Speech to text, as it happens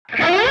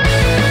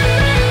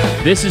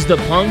This is the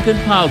Punk and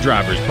Pile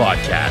Drivers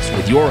podcast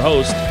with your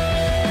host,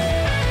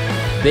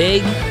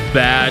 Big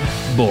Bad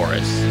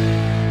Boris.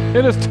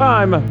 It is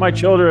time, my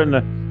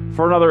children,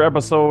 for another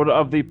episode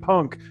of the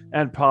Punk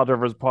and Pile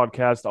Drivers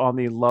podcast on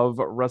the Love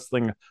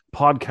Wrestling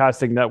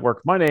Podcasting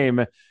Network. My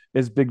name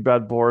is Big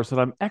Bad Boris,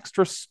 and I'm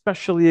extra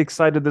specially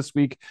excited this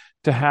week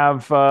to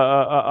have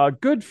a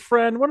good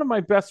friend, one of my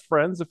best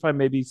friends, if I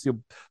may be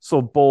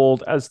so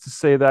bold as to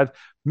say that,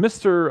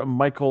 Mr.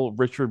 Michael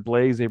Richard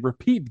Blaze, a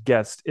repeat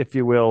guest, if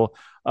you will.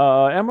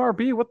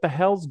 MRB, what the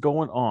hell's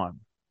going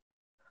on?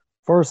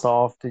 First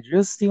off, did you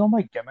just steal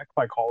my gimmick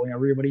by calling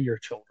everybody your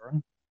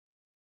children?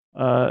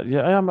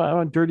 Yeah, I'm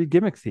a dirty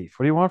gimmick thief.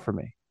 What do you want from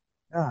me?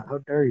 Yeah, how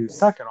dare you?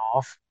 Second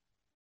off,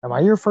 am I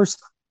your first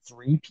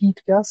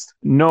three-peat guest?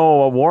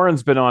 No,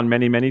 Warren's been on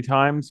many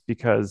times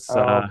because...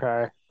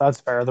 okay, that's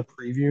fair. The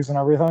previews and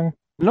everything.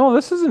 No,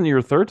 this isn't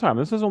your third time.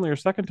 This is only your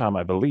second time,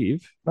 I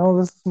believe. No,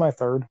 this is my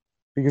third.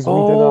 Because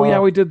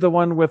we did the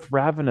one with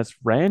Ravenous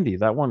Randy.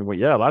 That one,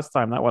 last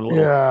time that one a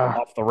little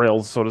off the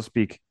rails, so to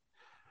speak.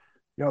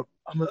 Yep,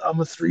 I'm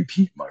a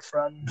three-peat, my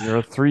friend. You're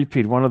a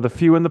three-peat, one of the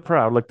few and the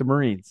proud, like the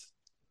Marines.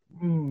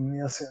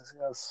 Yes.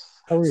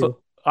 How are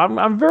you?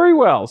 I'm very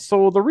well.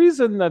 So the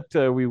reason that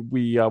we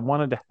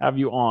wanted to have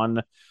you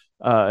on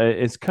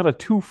is kind of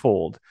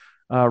twofold.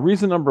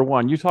 Reason number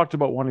one, you talked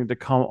about wanting to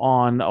come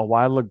on a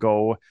while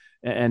ago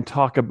and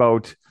talk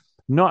about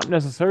not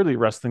necessarily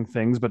wrestling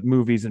things, but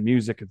movies and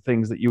music and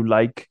things that you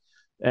like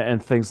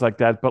and things like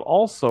that. But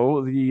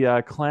also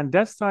the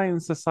Clandestine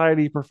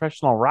Society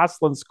Professional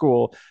Wrestling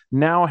School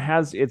now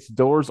has its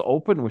doors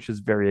open, which is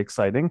very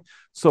exciting.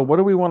 So what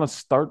do we want to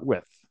start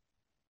with?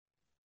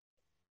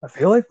 I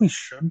feel like we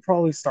should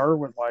probably start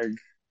with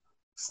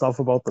stuff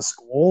about the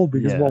school,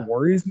 because what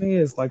worries me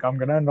is I'm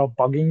gonna end up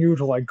bugging you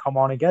to come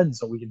on again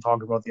so we can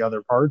talk about the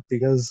other part,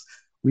 because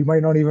we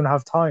might not even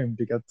have time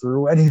to get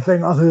through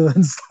anything other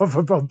than stuff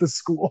about the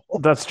school.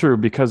 That's true,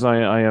 because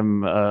I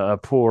am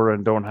poor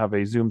and don't have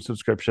a Zoom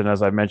subscription.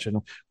 As I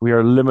mentioned, we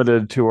are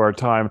limited to our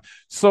time.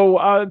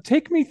 So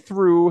take me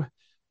through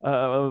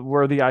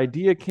where the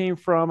idea came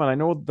from. And I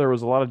know there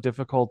was a lot of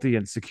difficulty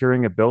in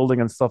securing a building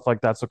and stuff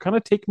like that. So kind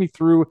of take me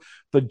through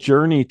the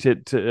journey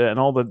to and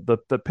all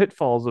the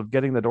pitfalls of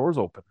getting the doors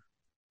open.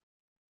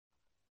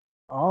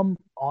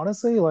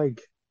 Honestly,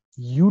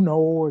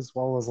 as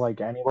well as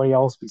anybody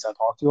else, because I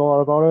talked to you a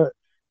lot about it,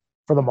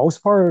 for the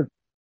most part,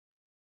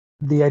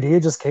 the idea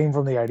just came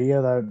from the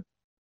idea that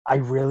I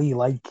really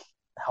like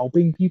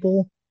helping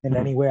people in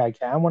any way I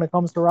can when it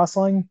comes to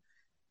wrestling.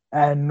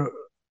 And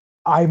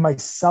I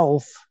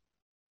myself,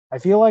 I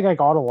feel like I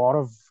got a lot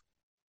of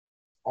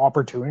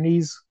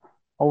opportunities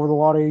over the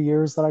lot of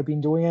years that I've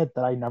been doing it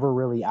that I never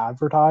really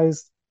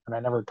advertised and I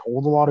never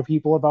told a lot of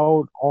people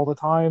about all the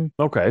time.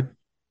 Okay.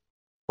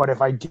 But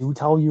if I do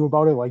tell you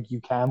about it,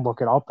 you can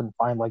look it up and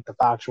find the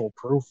factual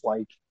proof.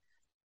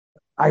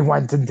 I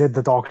went and did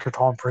the Dr.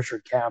 Tom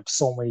Pritchard camp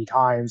so many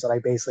times that I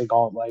basically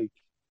got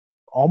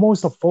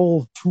almost a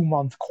full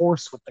 2-month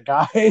course with the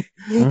guy.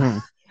 Mm-hmm.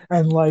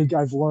 And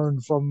I've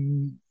learned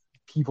from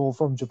people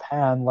from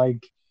Japan,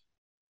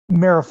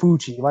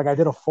 Marufuji. I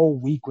did a full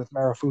week with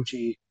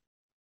Marufuji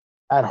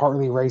at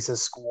Harley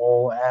Race's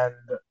school, and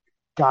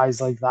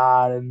guys like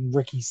that, and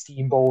Ricky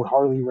Steamboat,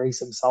 Harley Race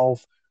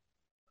himself,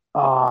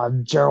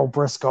 Gerald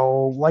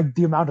Briscoe,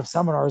 the amount of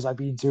seminars I've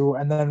been to.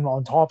 And then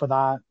on top of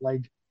that,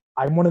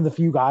 I'm one of the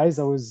few guys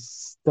that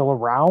was still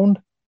around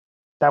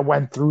that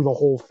went through the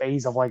whole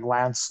phase of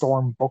Lance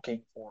Storm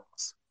booking for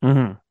us.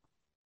 Mm-hmm.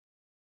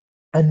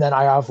 And then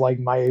I have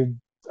my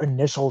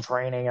initial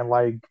training and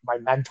my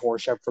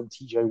mentorship from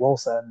TJ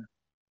Wilson.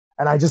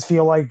 And I just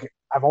feel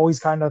I've always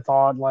kind of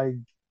thought I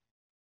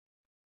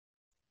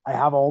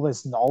have all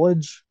this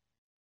knowledge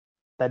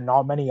that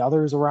not many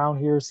others around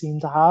here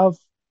seem to have.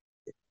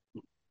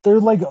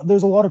 There's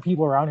a lot of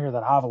people around here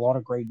that have a lot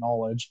of great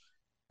knowledge,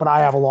 but I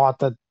have a lot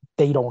that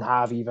they don't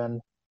have even.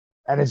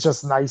 And it's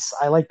just nice.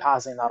 I like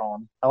passing that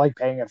on. I like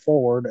paying it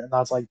forward, and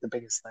that's the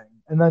biggest thing.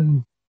 And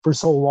then for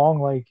so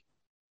long,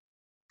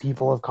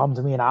 people have come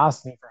to me and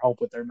asked me for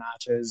help with their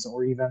matches,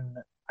 or even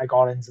I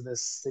got into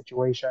this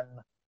situation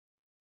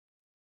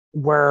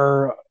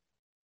where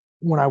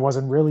when I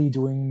wasn't really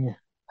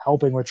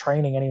helping with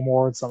training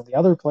anymore at some of the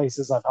other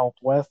places I've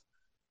helped with,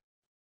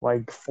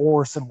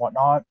 Force and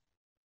whatnot,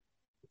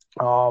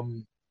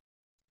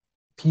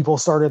 people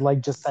started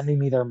just sending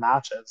me their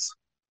matches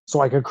so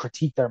I could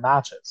critique their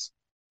matches,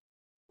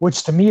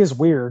 which to me is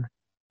weird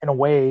in a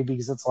way,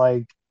 because it's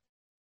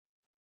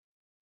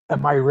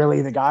am I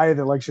really the guy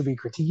that should be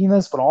critiquing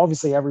this? But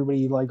obviously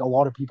everybody, a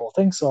lot of people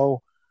think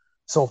so.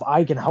 So if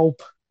I can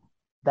help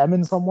them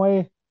in some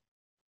way,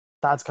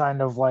 that's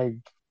kind of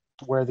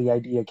where the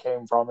idea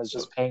came from, is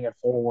just paying it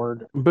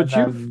forward. But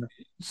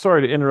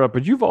sorry to interrupt,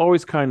 but you've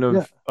always kind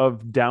of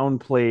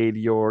downplayed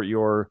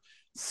your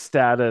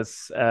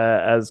status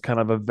as kind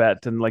of a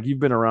vet, and you've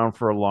been around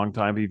for a long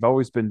time, but you've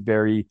always been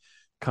very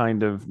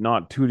kind of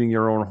not tooting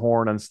your own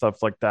horn and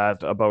stuff like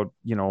that about,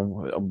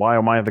 why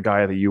am I the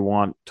guy that you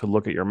want to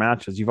look at your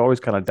matches? You've always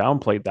kind of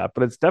downplayed that,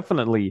 but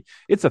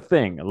it's a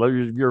thing.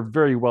 You're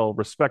very well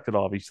respected,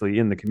 obviously,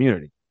 in the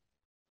community.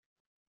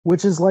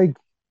 which is like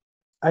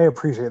I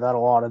appreciate that a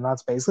lot, and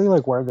that's basically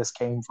like where this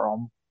came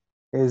from.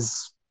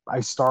 Is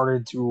I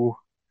started to.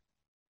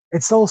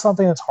 It's still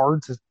something that's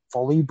hard to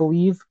fully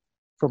believe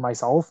for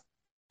myself,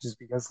 just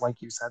because,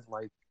 like you said,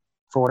 like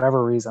for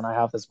whatever reason, I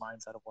have this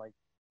mindset of like,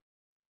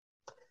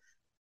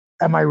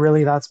 am I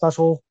really that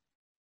special?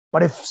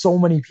 But if so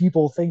many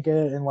people think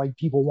it and like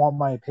people want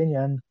my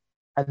opinion,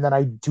 and then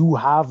I do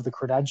have the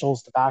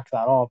credentials to back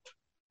that up,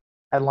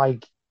 and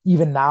like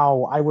even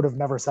now, I would have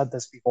never said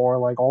this before.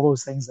 Like all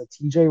those things that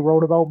TJ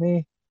wrote about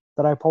me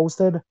that I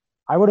posted,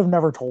 I would have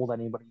never told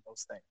anybody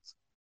those things.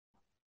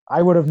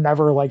 I would have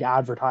never like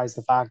advertised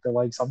the fact that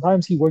like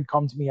sometimes he would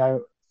come to me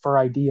for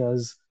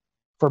ideas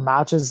for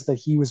matches that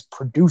he was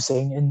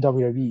producing in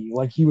WWE.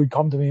 Like he would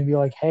come to me and be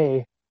like,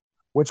 "Hey,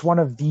 which one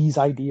of these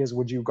ideas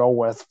would you go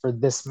with for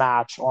this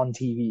match on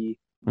TV?"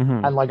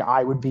 Mm-hmm. And like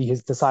I would be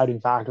his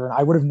deciding factor, and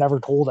I would have never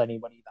told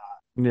anybody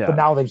that. But Yeah.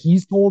 now that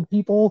he's told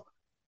people,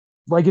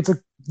 like it's a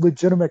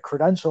legitimate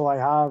credential I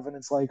have, and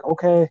it's like,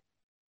 okay,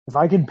 if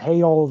I can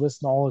pay all of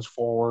this knowledge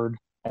forward,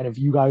 and if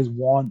you guys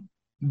want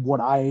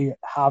what I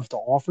have to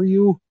offer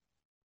you,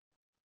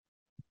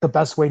 the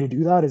best way to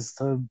do that is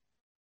to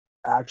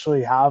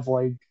actually have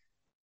like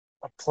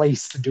a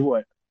place to do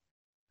it.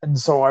 And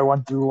so I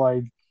went through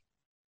like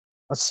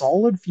a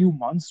solid few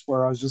months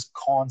where I was just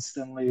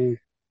constantly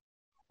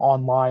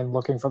online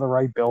looking for the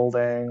right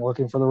building,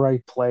 looking for the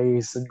right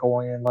place, and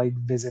going and like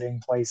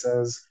visiting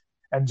places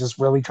and just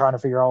really trying to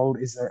figure out,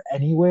 is there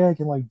any way I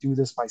can like do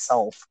this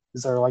myself?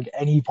 Is there like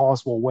any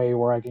possible way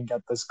where I can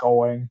get this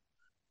going?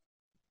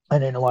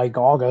 And in like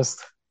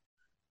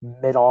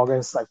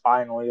mid-August, I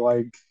finally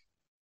like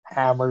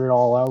hammered it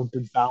all out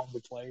and found the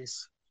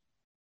place.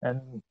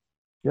 And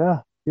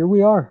yeah, here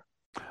we are.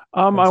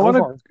 And I so want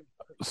far, it's good.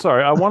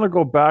 Sorry, I want to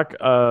go back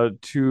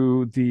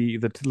to the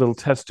little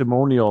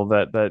testimonial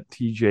that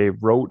TJ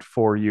wrote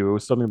for you,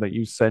 something that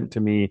you sent to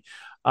me.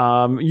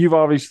 You've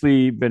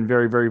obviously been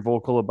very, very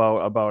vocal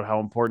about how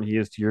important he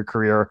is to your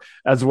career,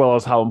 as well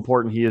as how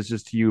important he is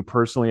just to you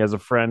personally as a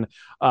friend.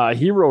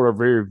 He wrote a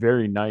very,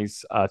 very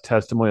nice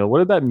testimonial. What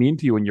did that mean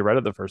to you when you read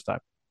it the first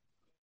time?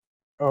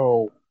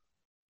 Oh,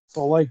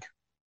 so like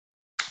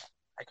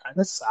I kind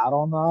of sat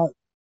on that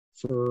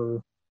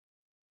for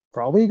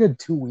probably a good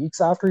 2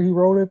 weeks after he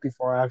wrote it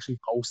before I actually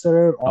posted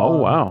it Oh, on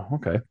wow.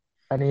 Okay.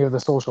 any of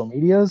the social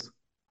medias.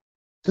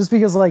 Just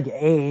because, like,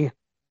 I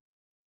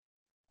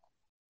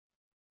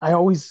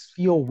always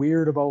feel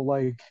weird about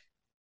like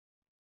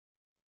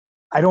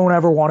I don't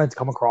ever want it to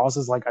come across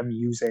as like I'm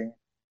using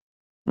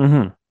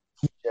Mm-hmm.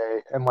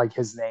 TJ and like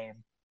his name,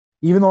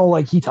 even though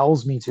like he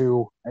tells me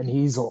to, and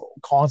he's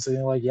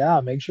constantly like,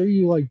 yeah, make sure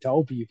you like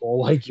tell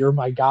people like you're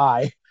my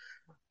guy.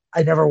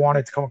 I never want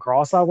it to come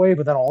across that way,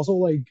 but then also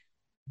like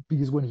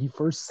because when he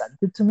first sent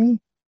it to me,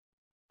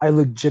 I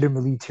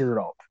legitimately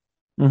teared up,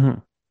 Mm-hmm.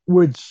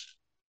 which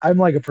I'm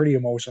like a pretty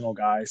emotional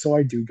guy, so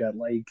I do get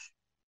like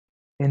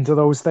into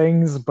those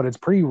things, but it's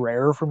pretty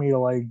rare for me to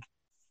like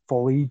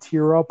fully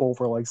tear up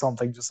over like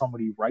something just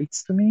somebody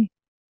writes to me.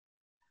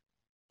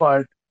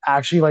 But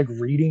actually like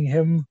reading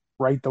him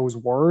write those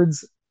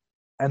words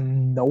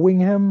and knowing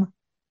him,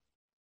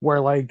 where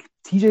like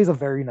TJ's a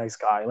very nice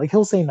guy. Like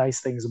he'll say nice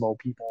things about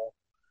people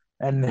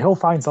and he'll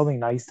find something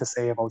nice to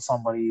say about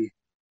somebody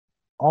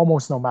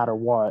almost no matter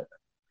what.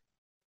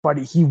 But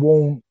he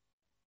won't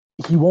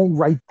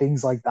write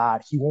things like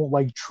that. He won't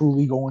like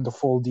truly go into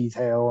full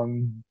detail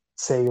and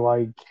say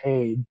like,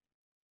 "Hey,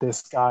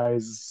 this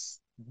guy's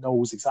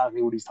knows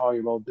exactly what he's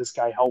talking about. This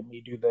guy helped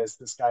me do this.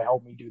 This guy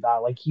helped me do that."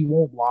 Like he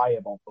won't lie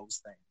about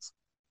those things.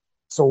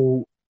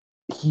 So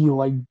he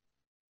like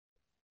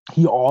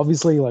he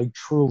obviously like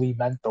truly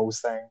meant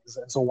those things.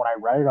 And so when I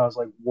read it, I was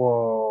like,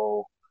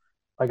 "Whoa!"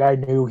 Like I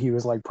knew he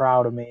was like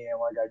proud of me, and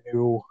like I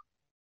knew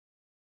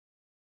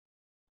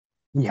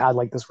we had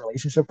like this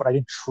relationship, but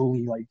I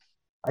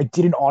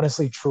didn't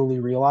honestly truly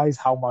realize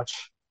how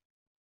much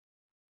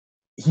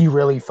he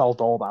really felt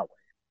all that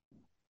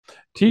way,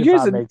 if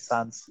TJ's that an makes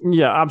sense.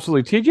 Yeah,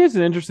 absolutely. TJ is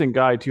an interesting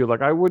guy too.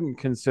 Like I wouldn't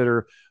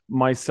consider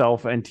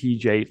myself and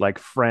TJ like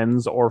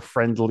friends or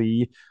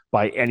friendly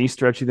by any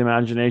stretch of the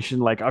imagination,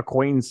 like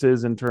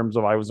acquaintances in terms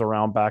of I was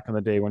around back in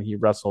the day when he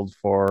wrestled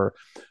for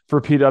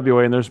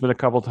PWA, and there's been a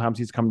couple times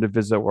he's come to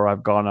visit where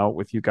I've gone out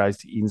with you guys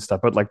to eat and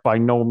stuff, but like by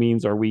no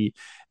means are we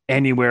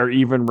anywhere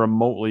even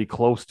remotely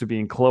close to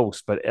being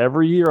close. But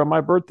every year on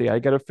my birthday, I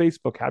get a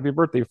Facebook happy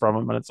birthday from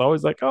him, and it's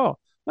always like, oh,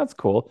 that's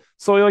cool.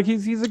 So like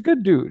he's a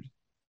good dude.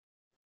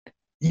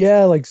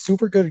 Yeah, like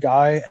super good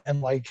guy and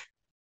like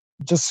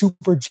just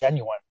super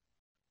genuine.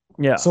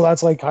 Yeah. So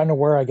that's like kind of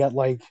where I get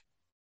like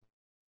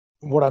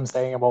what I'm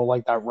saying about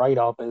like that write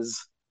up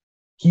is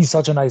he's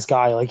such a nice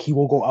guy. Like he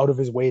will go out of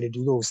his way to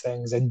do those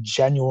things and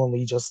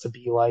genuinely just to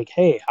be like,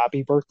 "Hey,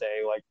 happy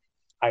birthday. Like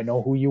I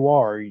know who you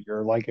are.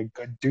 You're like a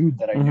good dude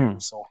that I knew. Hmm.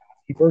 So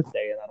happy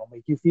birthday." And that'll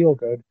make you feel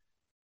good.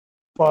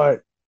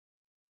 But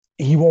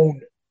he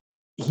won't.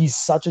 He's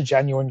such a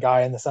genuine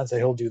guy in the sense that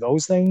he'll do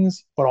those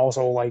things, but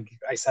also, like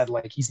I said,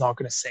 like he's not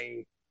going to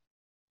say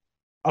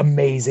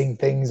amazing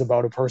things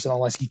about a person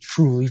unless he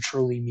truly,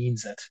 truly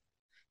means it.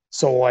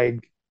 So, like,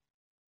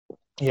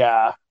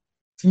 yeah,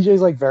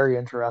 TJ's like very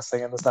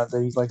interesting in the sense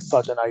that he's like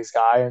such a nice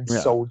guy and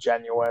so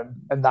genuine,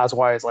 and that's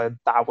why it's like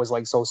that was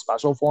like so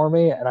special for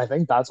me. And I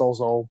think that's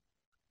also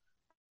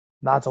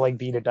not to like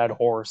beat a dead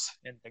horse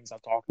in things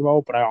I've talked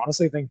about, but I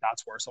honestly think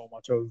that's where so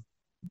much of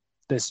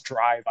this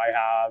drive I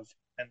have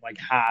and like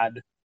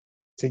had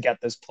to get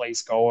this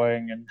place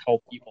going and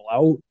help people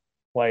out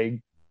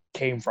like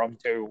came from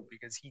too,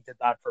 because he did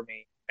that for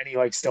me and he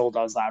like still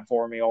does that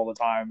for me all the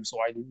time. So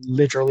I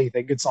literally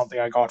think it's something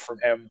I got from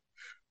him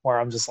where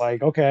I'm just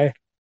like, okay,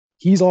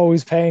 he's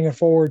always paying it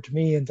forward to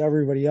me and to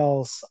everybody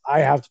else. I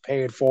have to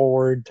pay it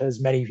forward to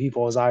as many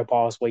people as I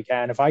possibly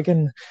can. If I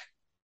can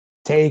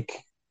take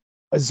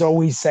a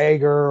Zoe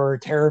Sager or a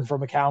Taryn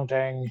from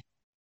accounting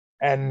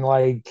and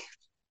like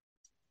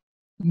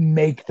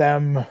make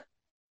them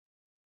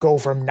go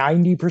from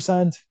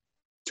 90%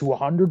 to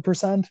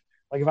 100%.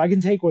 Like if I can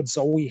take what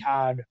Zoe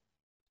had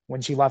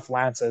when she left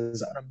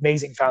Lance's, an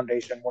amazing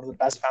foundation, one of the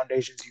best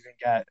foundations you can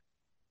get,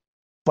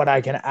 but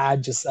I can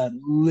add just that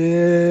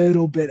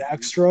little bit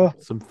extra,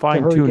 some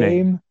fine tuning.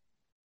 Game.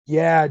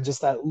 Yeah,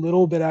 just that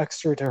little bit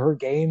extra to her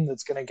game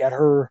that's going to get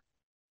her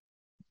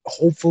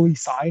hopefully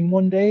signed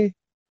one day.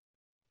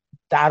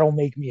 That'll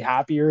make me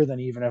happier than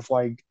even if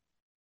like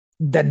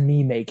than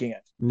me making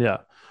it. Yeah.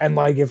 And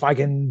like if I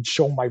can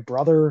show my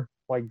brother,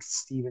 like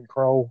Stephen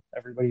Crow,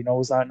 everybody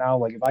knows that now.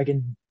 Like if I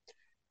can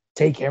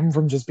take him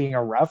from just being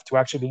a ref to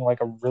actually being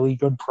like a really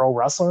good pro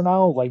wrestler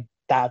now, like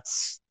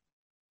that's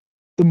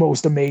the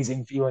most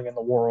amazing feeling in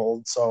the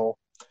world. So,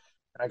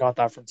 and I got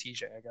that from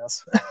TJ, I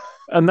guess.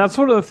 And that's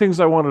one of the things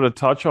I wanted to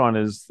touch on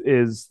is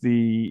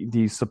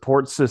the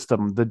support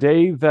system. The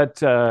day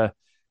that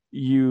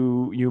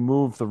you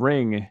move the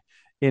ring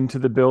into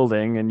the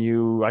building and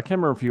I can't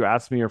remember if you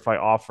asked me or if I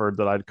offered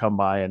that I'd come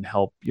by and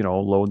help,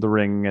 load the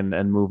ring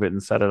and move it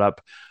and set it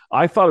up.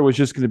 I thought it was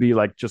just going to be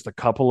like just a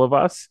couple of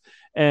us.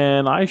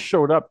 And I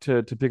showed up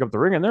to pick up the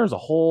ring and there's a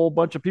whole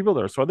bunch of people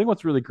there. So I think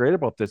what's really great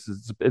about this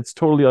is it's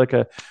totally like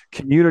a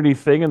community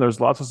thing and there's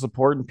lots of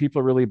support and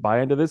people really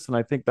buy into this. And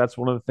I think that's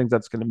one of the things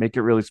that's going to make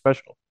it really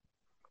special.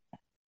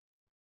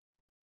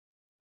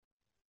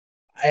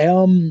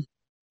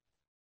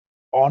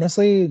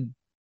 Honestly,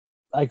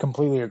 I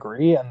completely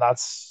agree. And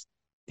that's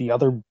the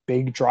other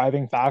big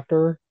driving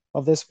factor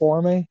of this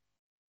for me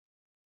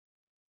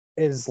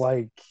is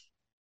like,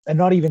 and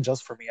not even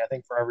just for me, I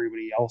think for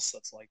everybody else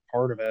that's like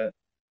part of it,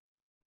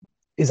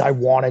 is I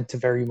wanted to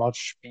very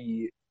much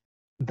be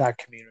that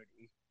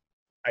community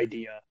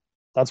idea.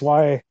 That's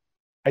why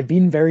I've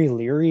been very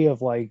leery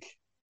of like,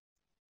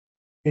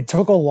 it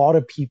took a lot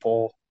of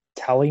people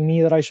telling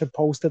me that I should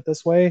post it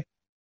this way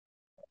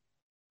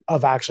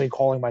of actually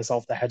calling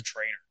myself the head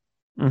trainer.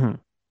 Mm-hmm.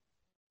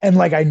 And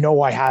like, I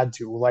know I had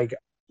to, like,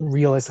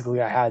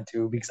 realistically, I had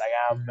to because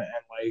I am,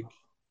 and like,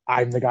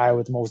 I'm the guy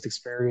with the most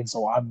experience,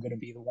 so I'm going to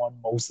be the one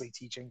mostly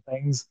teaching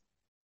things.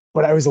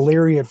 But I was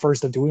leery at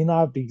first of doing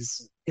that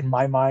because in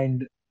my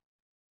mind,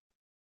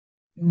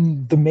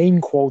 the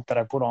main quote that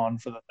I put on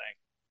for the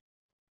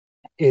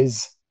thing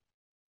is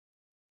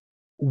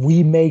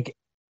we make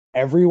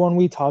everyone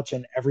we touch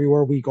and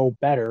everywhere we go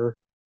better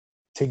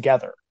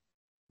together.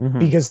 Mm-hmm.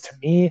 Because to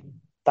me,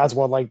 that's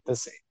what like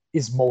this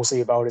is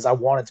mostly about is I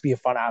want it to be a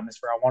fun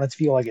atmosphere. I want it to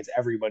feel like it's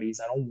everybody's.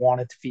 I don't want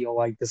it to feel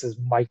like this is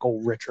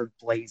Michael Richard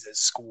Blaze's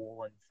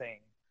school and thing.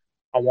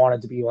 I want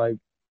it to be like,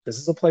 this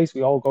is a place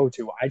we all go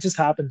to. I just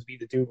happen to be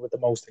the dude with the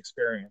most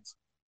experience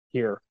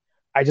here.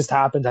 I just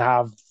happen to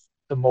have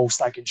the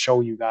most I can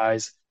show you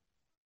guys,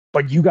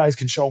 but you guys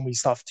can show me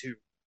stuff too.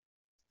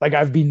 Like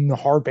I've been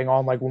harping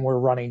on like when we're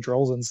running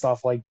drills and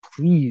stuff, like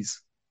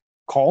please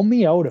call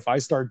me out if I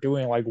start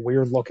doing like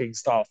weird looking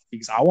stuff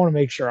because I want to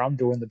make sure I'm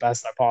doing the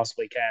best I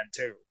possibly can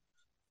too.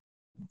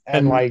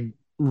 And like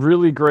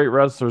really great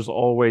wrestlers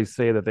always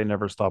say that they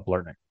never stop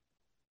learning.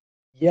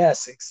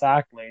 Yes,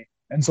 exactly.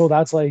 And so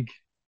that's like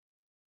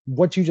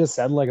what you just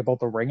said, like about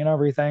the ring and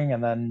everything,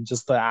 and then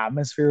just the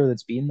atmosphere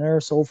that's been there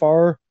so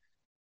far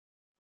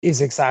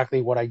is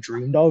exactly what I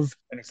dreamed of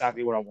and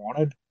exactly what I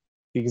wanted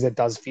because it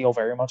does feel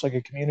very much like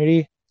a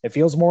community. It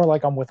feels more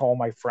like I'm with all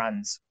my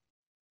friends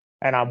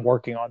and I'm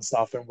working on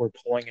stuff and we're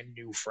pulling in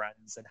new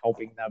friends and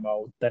helping them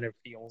out than it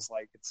feels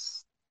like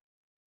it's,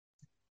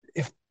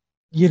 if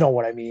you know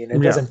what I mean.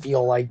 It doesn't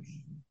feel like,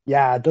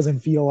 it doesn't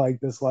feel like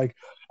this, like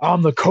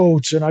I'm the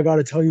coach and I got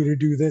to tell you to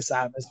do this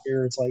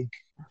atmosphere. It's like,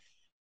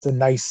 it's a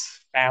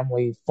nice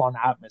family, fun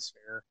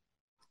atmosphere.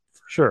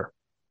 For sure.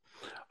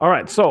 All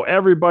right. So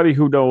everybody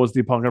who knows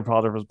the Punk and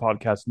Brothers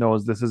podcast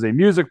knows this is a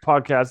music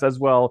podcast as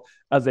well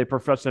as a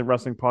professional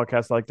wrestling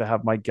podcast. I like to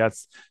have my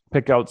guests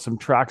pick out some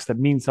tracks that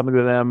mean something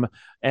to them.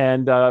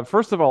 And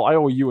first of all, I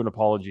owe you an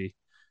apology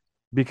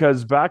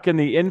because back in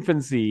the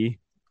infancy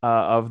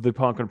of the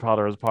Punk and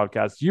Brothers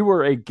podcast, you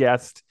were a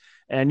guest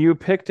and you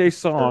picked a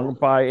song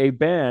by a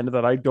band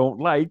that I don't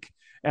like.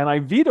 and I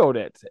vetoed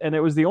it. And it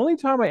was the only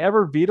time I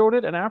ever vetoed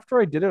it. And after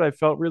I did it, I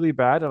felt really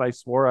bad, and I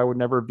swore I would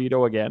never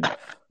veto again.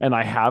 And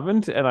I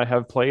haven't. And I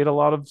have played a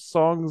lot of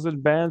songs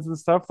and bands and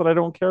stuff that I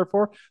don't care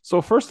for.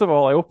 So first of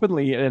all, I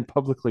openly and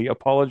publicly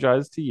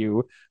apologize to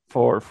you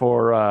for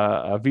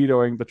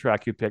vetoing the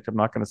track you picked. I'm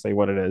not going to say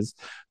what it is,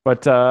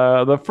 but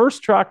the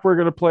first track we're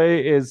going to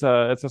play is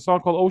it's a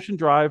song called Ocean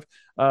Drive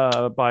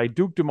by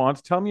Duke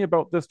Dumont. Tell me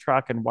about this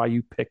track and why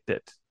you picked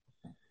it.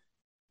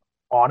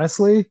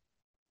 Honestly,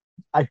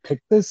 I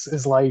picked this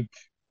as like,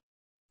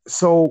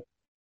 so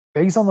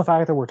based on the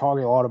fact that we're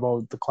talking a lot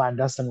about the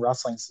Clandestine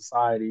Wrestling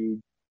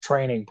Society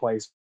training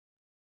place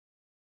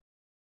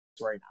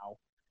right now,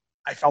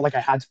 I felt like I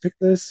had to pick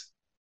this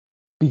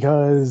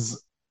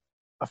because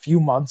a few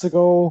months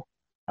ago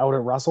out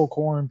at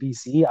WrestleCore in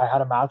BC, I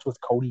had a match with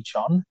Cody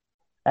Chun,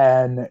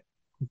 and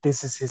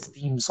this is his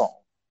theme song.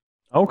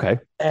 Okay.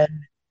 And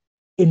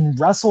in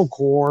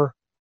WrestleCore,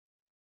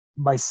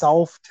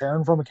 myself,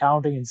 Taryn from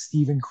accounting, and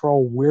Stephen Crow,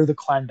 we're the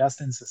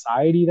Clandestine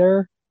Society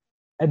there,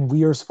 and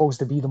we are supposed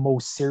to be the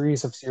most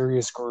serious of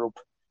serious group.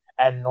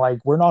 And like,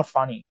 we're not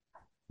funny.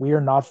 We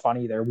are not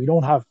funny there. We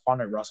don't have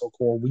fun at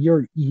WrestleCore. We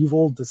are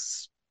evil,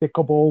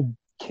 despicable,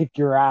 kick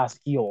your ass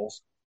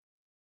heels.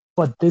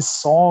 But this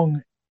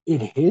song,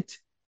 it hit,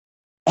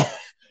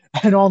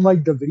 and on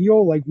like the video,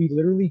 like we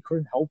literally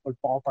couldn't help but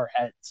bop our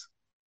heads.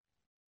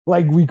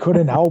 Like we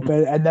couldn't help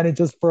it. And then it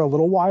just, for a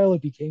little while,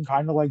 it became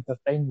kind of like the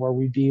thing where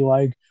we'd be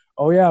like,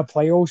 oh yeah,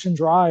 play Ocean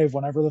Drive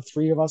whenever the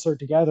three of us are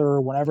together, or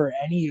whenever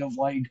any of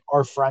like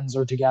our friends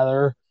are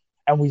together,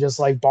 and we just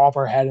like bop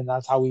our head, and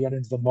that's how we get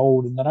into the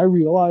mode. And then I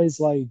realized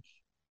like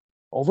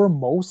over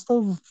most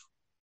of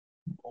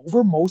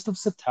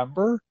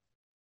September,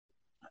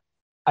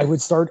 I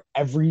would start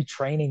every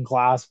training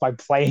class by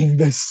playing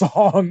this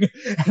song,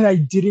 and I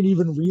didn't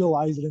even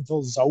realize it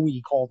until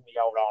Zoe called me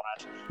out on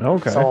it.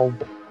 Okay. So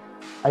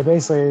I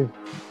basically,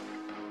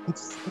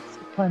 it's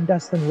a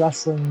clandestine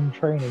wrestling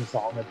training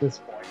song at this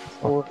point.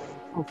 So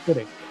it's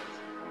fitting.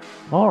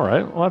 All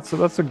right. Well,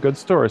 that's a good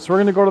story. So we're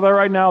going to go to that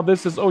right now.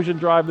 This is Ocean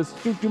Drive. This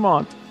is Duke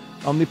Dumont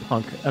on the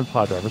Punk and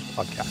Plow Drivers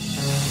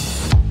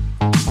podcast.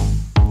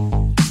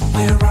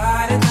 We're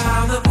riding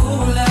down the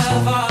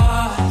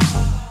boulevard.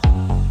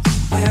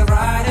 We're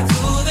riding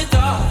through the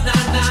dark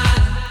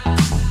night.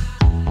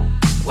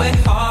 We're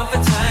half a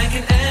tank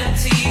and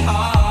empty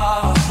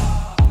heart.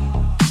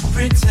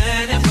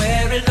 Pretending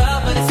we're in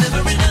love, but it's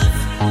never enough.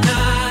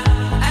 Not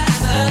as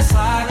the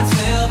silence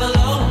fill the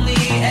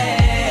lonely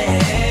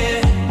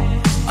air.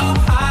 Oh,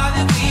 how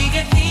did we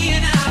get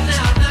here now,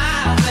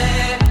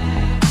 babe?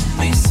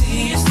 We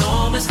see a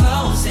storm is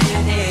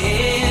closing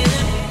in.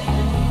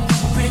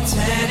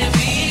 Pretending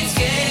we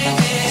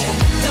scared.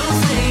 Don't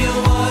say a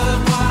word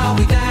while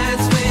we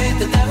dance with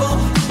the devil.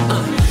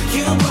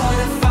 You brought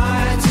a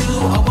fire to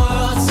a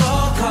world so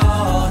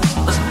cold.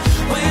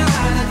 We're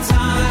out of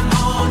time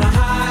on a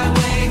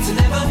highway to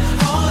never.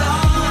 Hold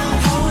on,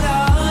 hold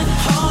on,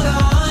 hold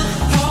on,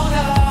 hold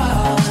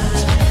on.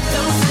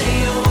 Don't say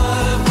a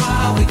word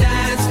while we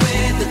dance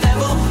with the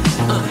devil.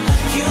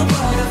 You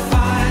brought a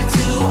fire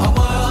to a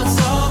world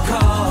so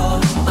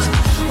cold.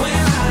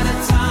 We're out of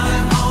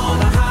time on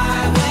a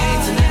highway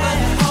to never.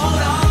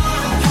 Hold on,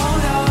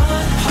 hold on,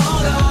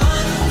 hold on,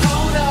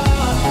 hold on.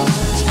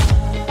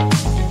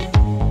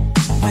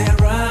 We're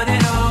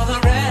running all the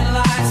red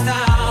lights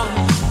down.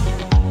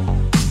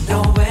 No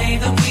way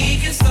that we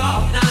can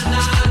stop, nah.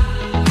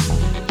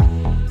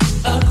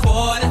 A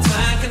quarter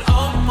tank and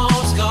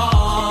almost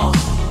gone.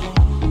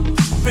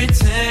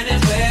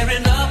 Pretending we're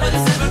in love, but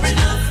it's never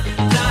enough,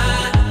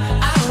 nah.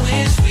 I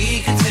wish we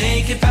could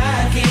take it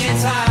back in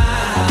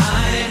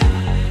time.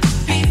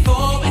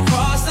 Before we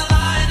cross the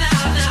line,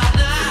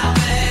 now,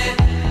 babe.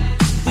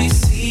 We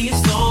see a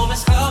storm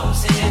is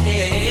closing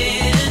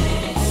in.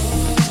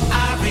 I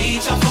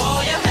reach out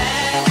for your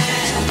hand.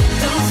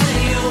 Don't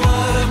say a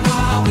word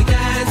while we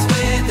dance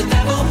with the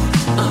devil.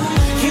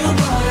 You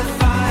brought a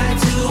fire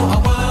to a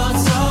world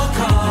so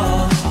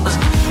cold.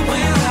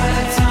 We're out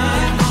of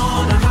time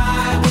on a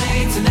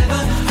highway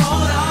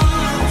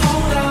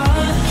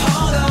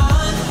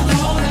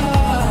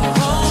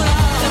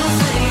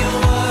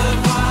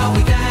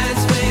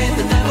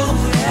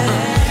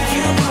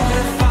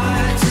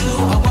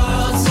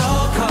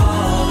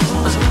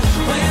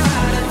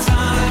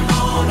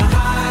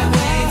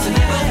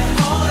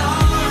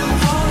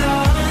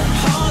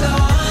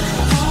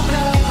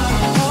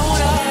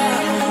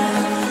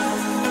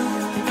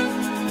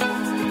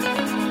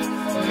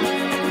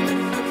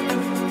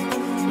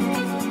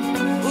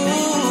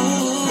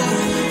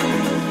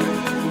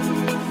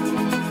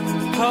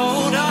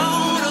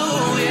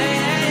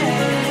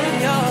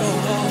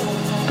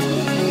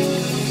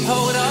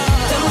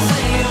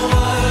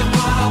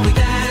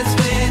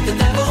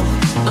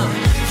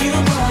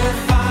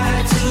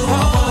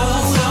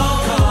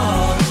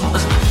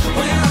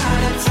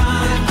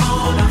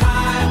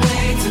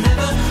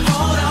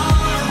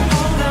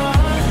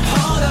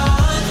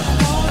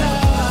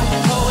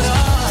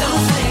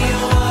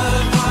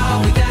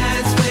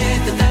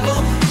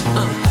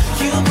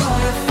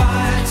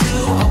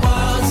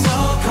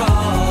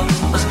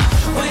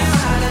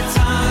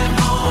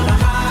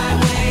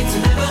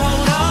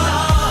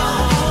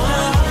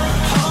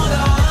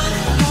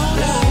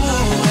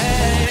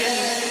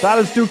That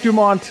is Duke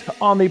Dumont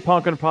on the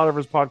Punk and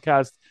Podivers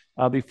podcast.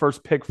 The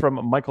first pick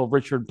from Michael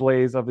Richard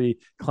Blaze of the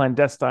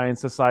Clandestine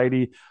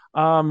Society.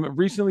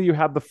 Recently, you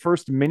had the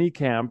first mini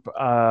camp.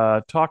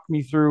 Talk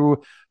me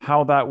through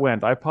how that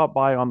went. I popped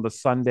by on the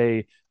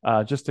Sunday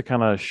just to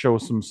kind of show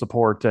some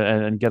support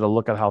and get a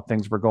look at how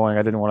things were going.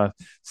 I didn't want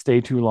to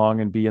stay too long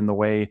and be in the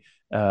way.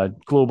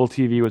 Global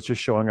TV was just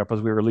showing up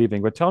as we were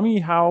leaving. But tell me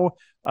how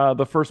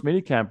the first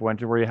mini camp went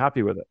and were you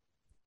happy with it?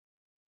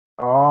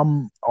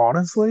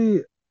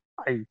 Honestly,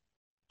 I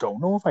don't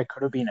know if I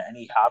could have been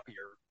any happier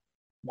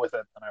with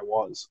it than I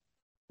was.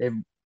 It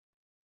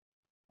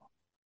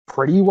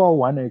pretty well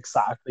went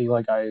exactly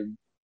like I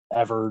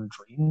ever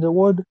dreamed it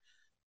would.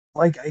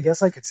 Like, I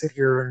guess I could sit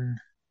here and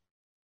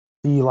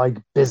be like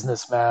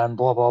businessman,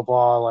 blah blah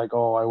blah, like,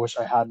 oh, I wish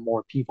I had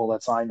more people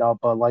that signed up,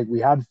 but like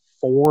we had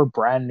 4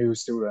 brand new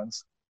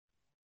students,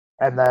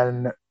 and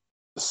then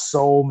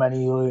so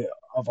many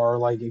of our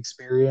like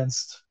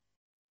experienced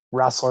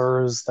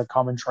wrestlers that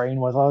come and train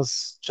with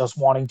us just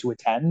wanting to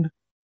attend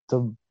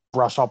to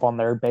brush up on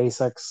their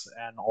basics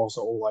and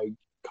also like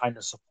kind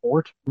of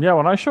support. Yeah,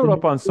 when I showed the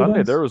up on new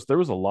Sunday, students. there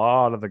was a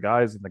lot of the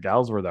guys and the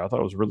gals were there. I thought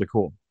it was really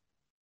cool.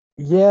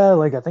 Yeah,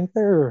 like I think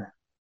they're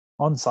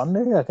on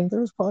Sunday, I think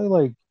there's probably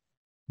like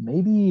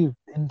maybe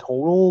in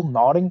total,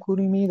 not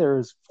including me,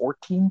 there's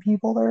 14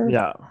 people there,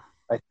 Yeah.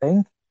 I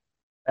think.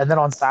 And then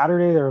on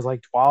Saturday, there was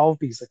like 12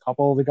 because a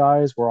couple of the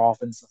guys were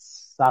off in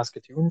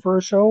Saskatoon for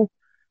a show.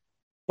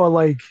 But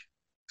like,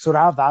 so to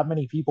have that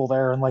many people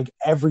there and like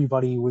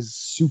everybody was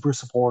super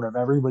supportive,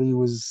 everybody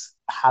was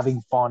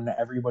having fun,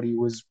 everybody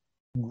was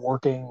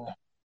working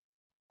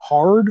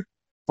hard,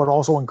 but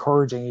also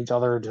encouraging each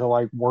other to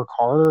like work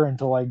harder and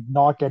to like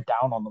not get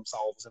down on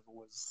themselves if it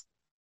was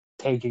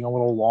taking a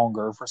little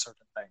longer for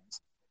certain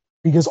things.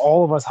 Because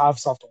all of us have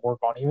stuff to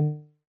work on.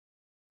 Even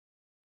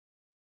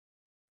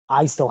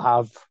I still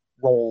have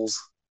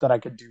roles that I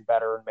could do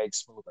better and make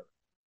smoother.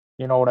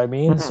 You know what I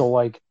mean? Mhm. So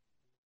like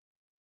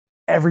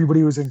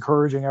everybody was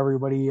encouraging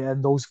everybody,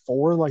 and those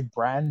 4 like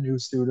brand new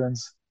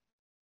students,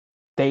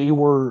 they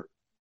were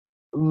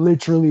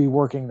literally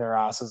working their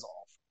asses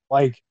off.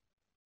 Like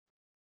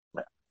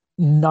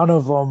none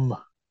of them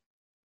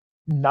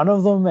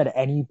at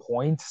any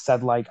point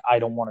said like I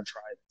don't want to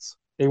try this.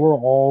 They were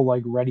all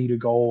like ready to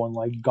go and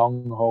like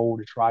gung ho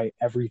to try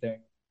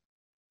everything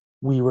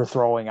we were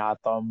throwing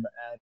at them,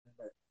 and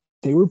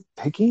they were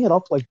picking it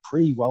up like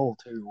pretty well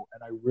too.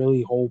 And I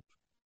really hope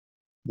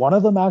one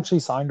of them actually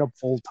signed up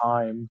full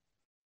time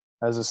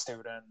as a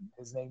student.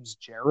 His name's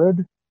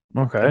Jared,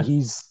 Okay. and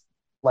he's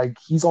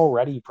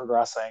already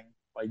progressing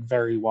like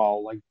very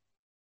well. Like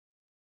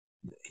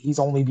he's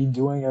only been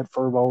doing it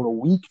for about a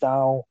week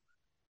now,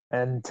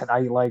 and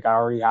tonight like I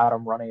already had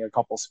him running a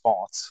couple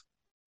spots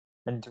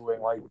and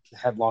doing like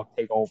headlock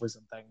takeovers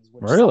and things,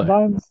 which Really?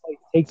 sometimes like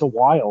takes a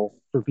while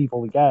for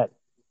people to get.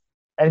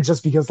 And it's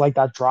just because like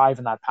that drive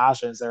and that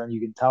passion is there and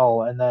you can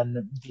tell. And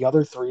then the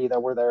other 3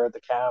 that were there at the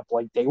camp,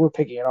 like they were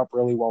picking it up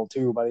really well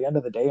too. By the end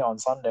of the day on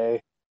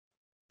Sunday,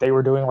 they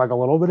were doing like a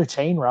little bit of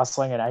chain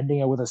wrestling and ending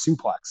it with a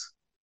suplex,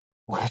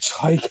 which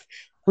like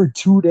for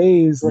 2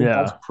 days, like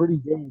that's Yeah. pretty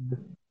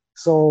good.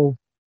 So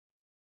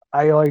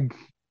I like,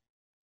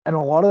 and a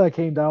lot of that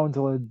came down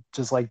to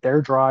just like their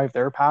drive,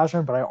 their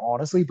passion, but I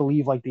honestly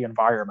believe like the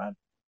environment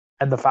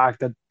and the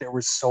fact that there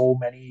were so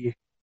many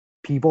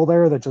people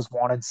there that just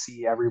wanted to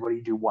see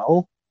everybody do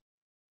well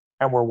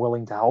and were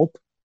willing to help.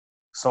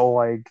 So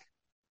like,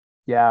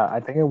 yeah,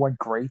 I think it went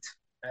great,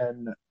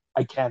 and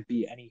I can't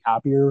be any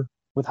happier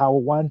with how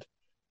it went.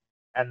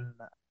 And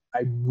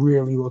I'm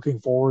really looking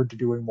forward to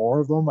doing more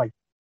of them. Like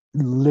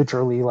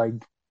literally, like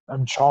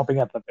I'm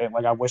chomping at the bit.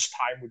 Like I wish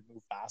time would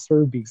move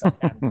faster because I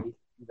can't wait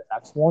to do the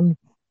next one.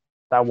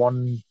 That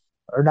one,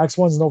 our next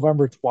one's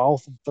November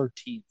 12th and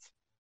 13th.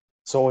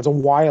 So it's a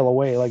while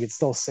away. Like it's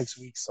still 6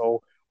 weeks.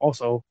 So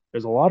also,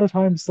 there's a lot of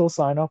time to still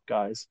sign up,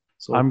 guys.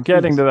 So I'm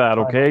getting please to that,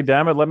 sign okay?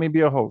 Damn it, let me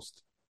be a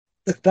host.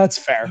 up. That's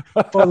fair.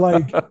 But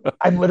like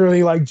I'm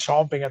literally like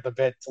chomping at the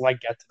bit to like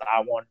get to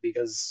that one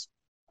because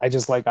I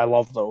just like I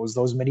love those.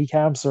 Those mini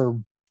camps are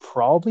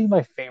probably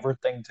my favorite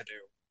thing to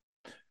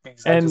do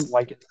because I And just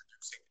like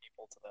introducing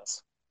people to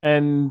this.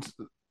 and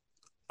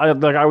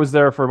I was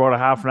there for about a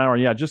half an hour.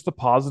 And yeah, just the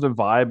positive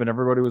vibe, and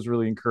everybody was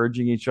really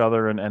encouraging each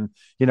other and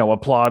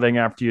applauding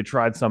after you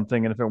tried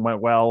something and if it went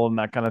well and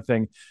that kind of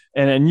thing.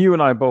 And you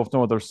and I both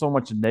know there's so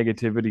much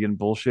negativity and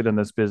bullshit in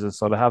this business.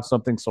 So to have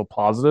something so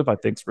positive, I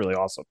think is really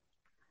awesome.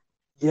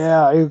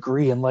 Yeah, I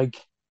agree. And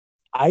like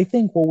I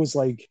think what was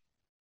like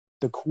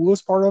the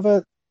coolest part of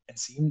it, and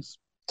seems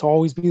to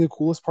always be the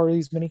coolest part of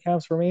these mini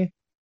camps for me,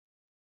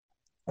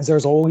 is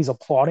there's always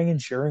applauding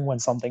and cheering when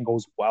something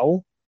goes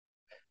well.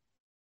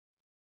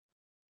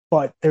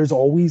 But there's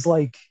always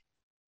like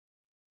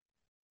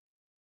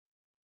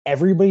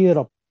everybody that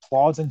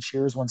applauds and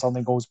cheers when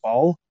something goes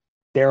well,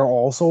 they're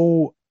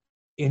also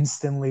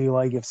instantly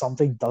like if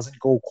something doesn't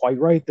go quite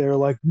right, they're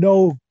like,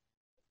 no,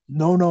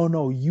 no, no,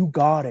 no, you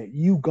got it.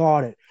 You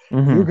got it.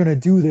 You're Mhm. gonna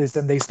do this.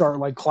 And they start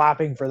like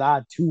clapping for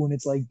that too. And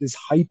it's like this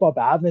hype up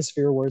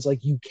atmosphere where it's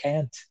like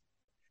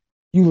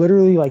you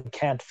literally like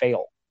can't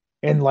fail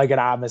in like an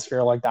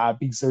atmosphere like that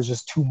because there's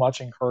just too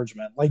much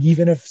encouragement. Like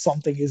even if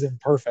something isn't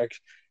perfect,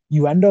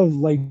 you end up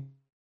like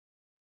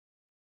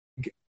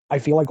I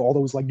feel like all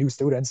those like new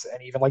students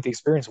and even like the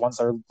experienced ones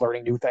that are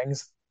learning new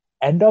things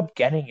end up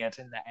getting it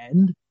in the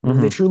end,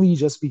 literally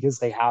just because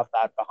they have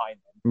that behind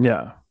them.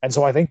 Yeah. And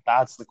so I think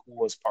that's the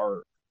coolest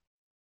part.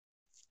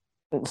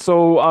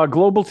 So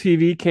Global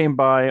TV came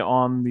by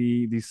on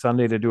the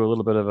Sunday to do a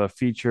little bit of a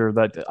feature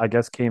that I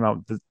guess came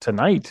out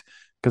tonight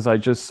because I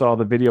just saw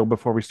the video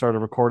before we started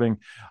recording.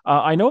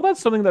 I know that's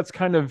something that's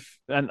kind of,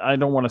 and I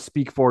don't want to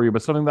speak for you,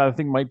 but something that I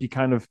think might be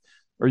kind of,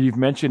 or you've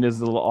mentioned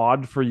is a little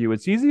odd for you.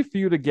 It's easy for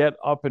you to get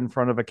up in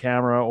front of a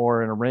camera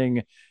or in a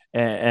ring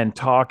and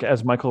talk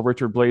as Michael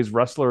Richard Blaze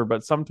wrestler,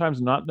 but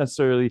sometimes not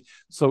necessarily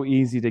so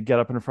easy to get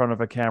up in front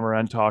of a camera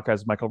and talk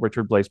as Michael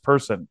Richard Blaze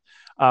person.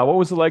 What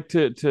was it like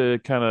to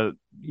kind of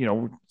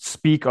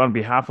speak on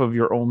behalf of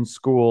your own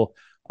school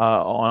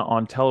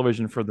on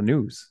television for the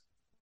news?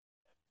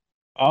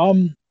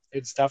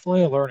 It's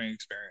definitely a learning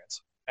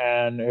experience,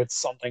 and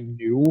it's something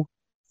new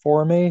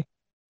for me,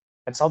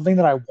 and something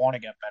that I want to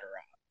get better at.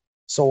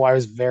 So I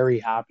was very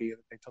happy that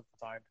they took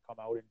the time to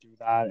come out and do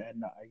that,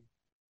 and I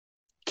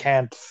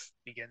can't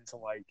begin to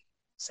like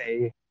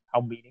say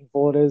how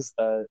meaningful it is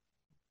that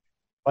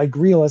like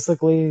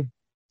realistically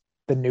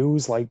the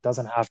news like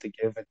doesn't have to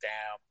give a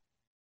damn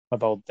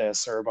about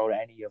this or about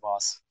any of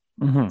us.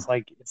 It's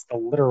like it's the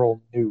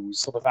literal news.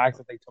 So the fact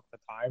that they took the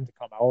time to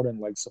come out and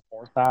like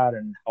support that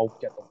and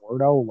help get the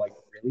word out like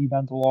really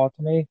meant a lot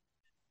to me.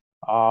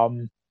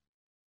 I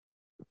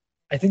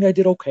think I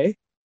did okay.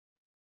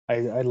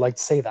 I'd like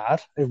to say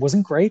that. It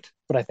wasn't great,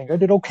 but I think I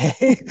did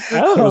okay.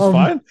 Yeah, it was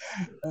fine.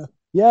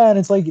 Yeah, and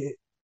it's like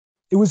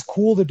it was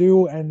cool to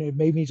do and it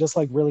made me just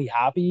like really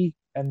happy.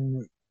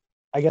 And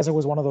I guess it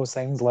was one of those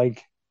things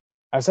like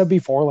I've said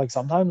before, like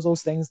sometimes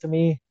those things to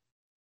me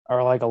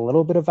are like a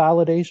little bit of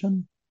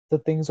validation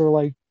that things are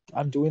like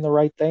I'm doing the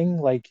right thing.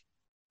 Like,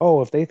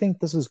 oh, if they think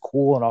this is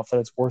cool enough that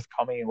it's worth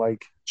coming,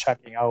 like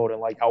checking out and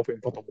like helping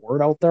put the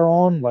word out there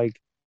on, like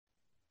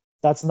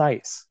that's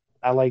nice.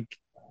 That like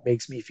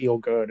makes me feel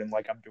good and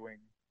like I'm doing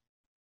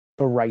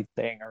the right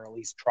thing or at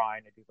least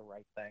trying to do the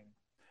right thing.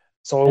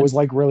 So it was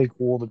like really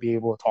cool to be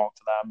able to talk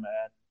to them.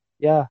 And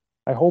yeah,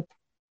 I hope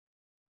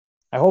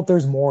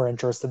there's more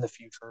interest in the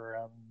future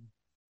and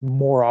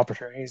more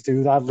opportunities to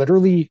do that.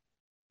 Literally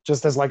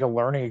just as like a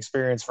learning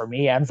experience for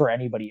me and for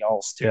anybody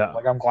else too. Yeah.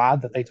 Like I'm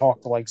glad that they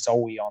talked to like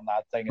Zoe on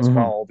that thing as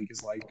well,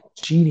 because like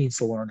she needs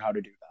to learn how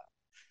to do that.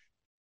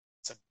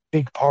 It's a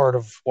big part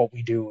of what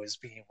we do is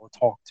being able to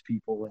talk to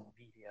people in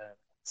media and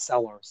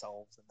sell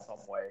ourselves in some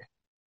way.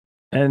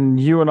 And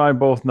you and I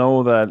both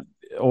know that,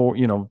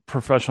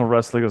 professional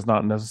wrestling is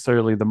not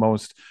necessarily the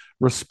most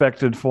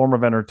respected form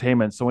of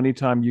entertainment. So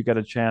anytime you get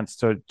a chance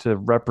to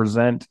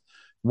represent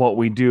what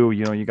we do,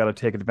 you got to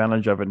take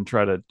advantage of it and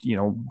try to,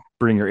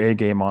 bring your A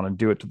game on and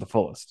do it to the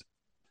fullest.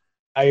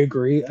 I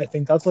agree. I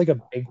think that's like a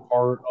big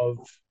part of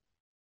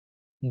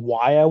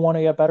why I want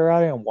to get better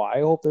at it and why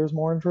I hope there's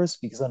more interest.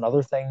 Because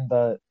another thing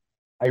that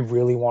I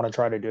really want to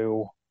try to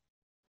do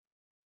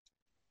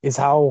is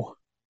how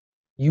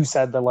you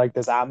said that like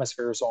this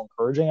atmosphere is so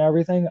encouraging and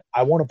everything.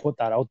 I want to put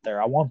that out there.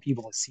 I want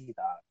people to see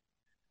that.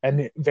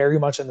 And very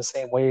much in the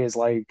same way as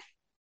like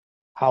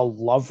how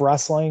Love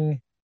Wrestling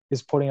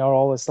is putting out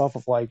all this stuff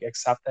of like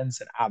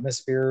acceptance and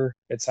atmosphere,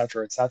 et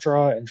cetera,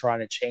 and trying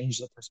to change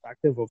the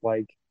perspective of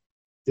like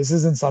this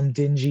isn't some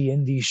dingy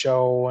indie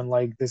show and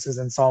like this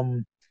isn't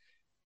some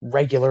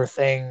regular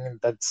thing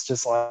that's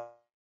just like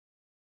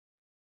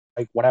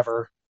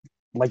whatever.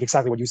 Like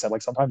exactly what you said.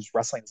 Like sometimes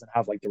wrestling doesn't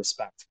have like the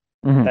respect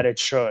that it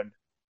should.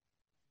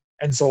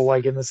 And so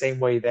like in the same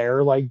way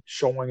they're like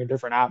showing a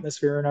different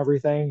atmosphere and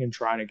everything and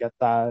trying to get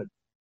that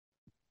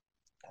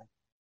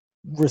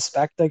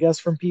respect, I guess,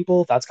 from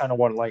people. That's kind of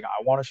what like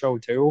I want to show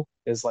too,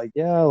 is like,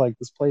 yeah, like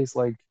this place,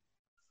 like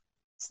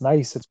it's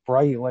nice, it's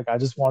bright, like I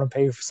just want to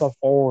pay stuff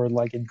forward,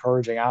 like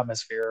encouraging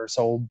atmosphere.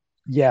 So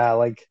yeah,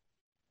 like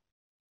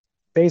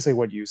basically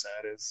what you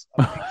said is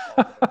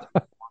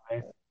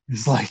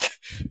it's like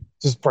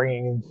just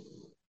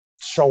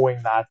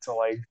showing that to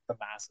like the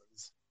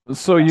masses.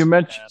 So you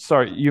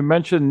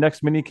mentioned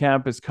next mini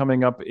camp is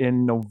coming up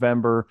in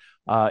November.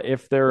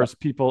 If there's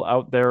people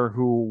out there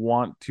who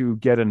want to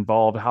get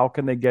involved, how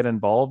can they get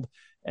involved?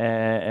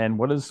 And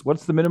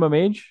what's the minimum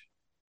age?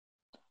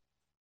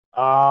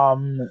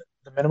 The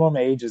minimum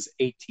age is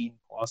 18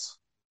 plus.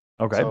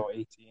 Okay. So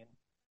 18.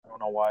 I don't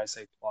know why I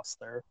say plus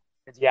there.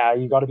 Yeah,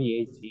 you got to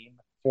be 18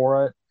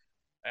 for it.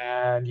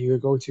 And you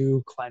go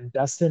to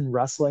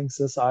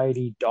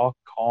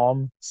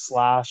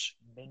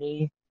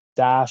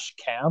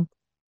clandestinewrestlingsociety.com/mini-camp,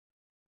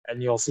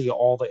 and you'll see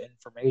all the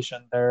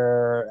information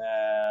there,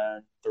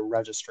 and the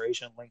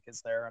registration link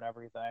is there and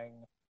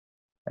everything,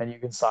 and you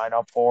can sign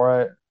up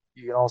for it.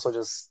 You can also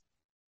just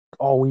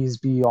always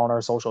be on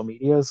our social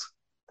medias.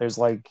 There's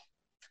like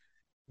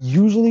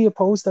usually a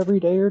post every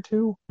day or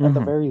two at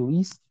the very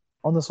least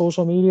on the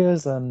social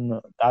medias,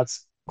 and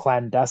that's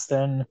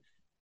clandestine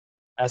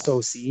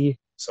SOC.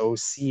 So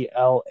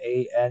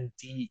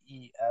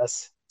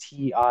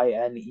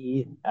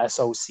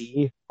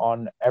CLANDESTINESOC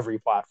on every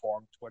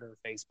platform, Twitter,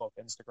 Facebook,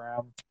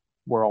 Instagram.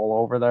 We're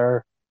all over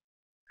there.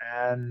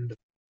 And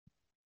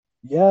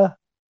yeah,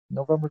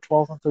 November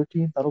 12th and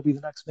 13th, that'll be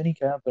the next mini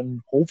camp.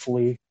 And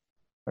hopefully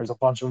there's a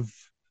bunch of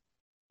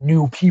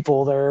new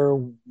people there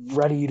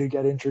ready to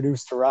get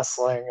introduced to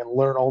wrestling and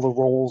learn all the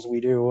roles we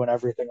do and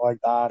everything like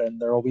that.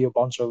 And there'll be a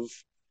bunch of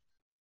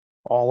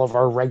all of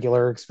our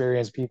regular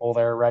experienced people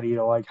there ready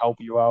to like help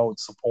you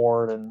out,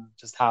 support, and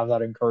just have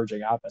that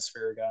encouraging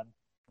atmosphere again.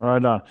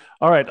 Right on.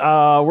 All right.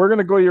 We're going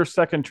to go to your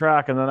second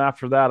track. And then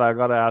after that, I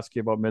got to ask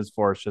you about Ms.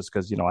 Force just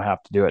because, I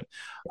have to do it.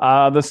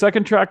 The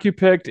second track you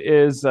picked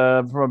is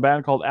from a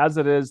band called As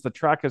It Is. The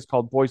track is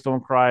called Boys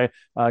Don't Cry.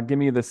 Give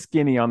me the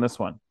skinny on this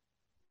one.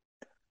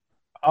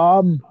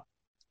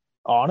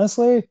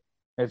 Honestly,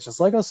 it's just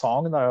like a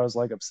song that I was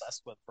like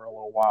obsessed with for a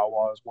little while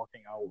I was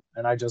working out.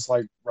 And I just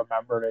like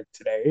remembered it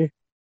today.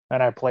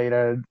 And I played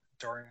it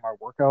during my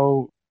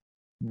workout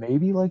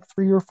maybe like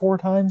 3 or 4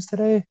 times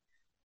today.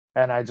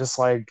 And I just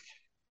like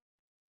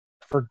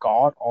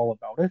forgot all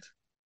about it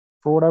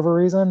for whatever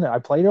reason. I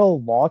played it a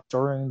lot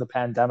during the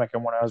pandemic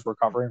and when I was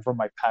recovering from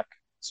my pec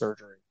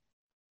surgery.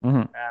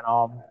 Mm-hmm.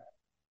 And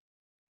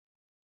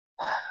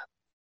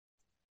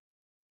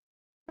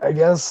I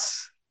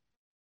guess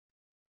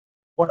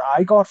what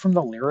I got from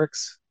the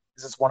lyrics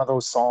is it's one of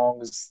those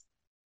songs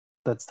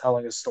that's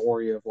telling a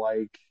story of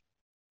like,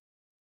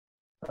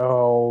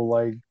 oh,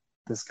 like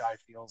this guy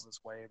feels this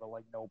way, but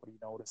like nobody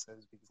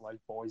notices because like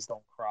boys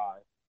don't cry.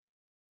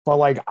 But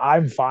like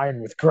I'm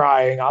fine with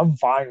crying. I'm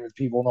fine with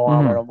people knowing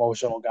I'm an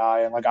emotional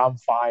guy, and like I'm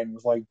fine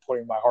with like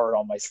putting my heart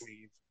on my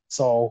sleeve.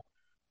 So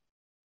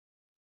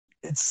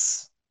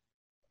it's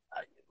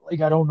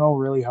like I don't know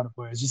really how to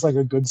put it. It's just like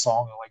a good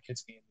song that like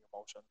hits me in the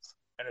emotions,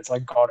 and it's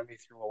like gotten me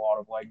through a lot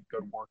of like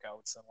good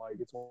workouts, and like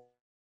it's one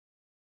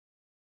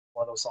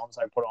of those songs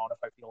I put on if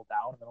I feel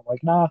down, and then I'm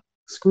like, nah,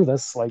 screw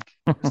this. Like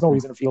there's no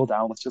reason to feel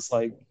down. Let's just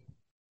like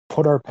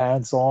put our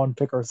pants on,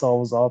 pick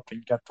ourselves up,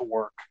 and get to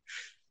work.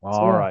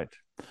 All right.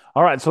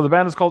 So the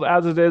band is called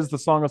As It Is. The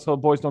song is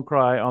called Boys Don't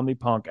Cry on the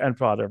Punk and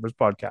Proddivers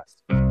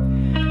podcast.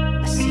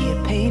 I see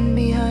a pain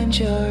behind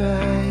your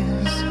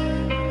eyes.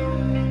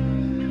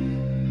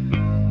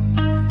 I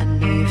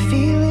know you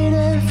feel it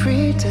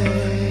every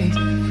day.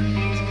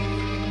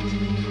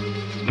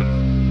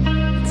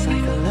 It's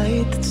like a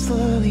light that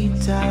slowly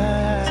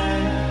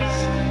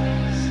dies.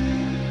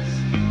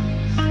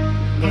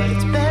 But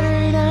it's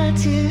better not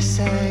to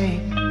say.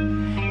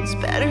 It's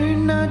better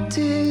not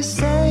to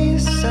say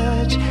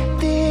such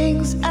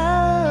things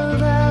out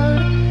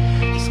loud.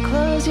 Just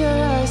close your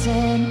eyes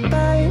and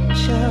bite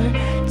your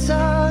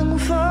tongue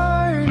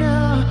for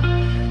now.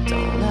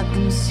 Don't let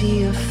them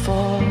see you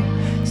fall.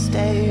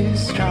 Stay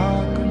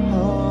strong,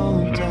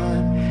 hold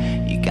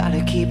on. You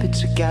gotta keep it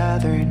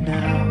together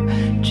now.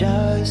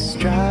 Just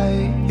dry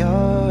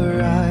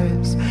your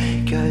eyes,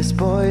 'cause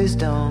boys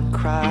don't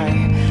cry.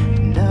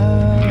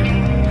 No,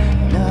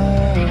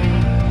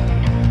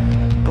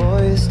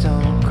 boys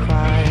don't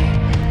cry.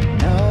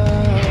 No,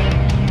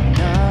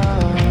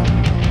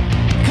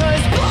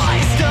 'cause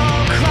boys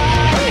don't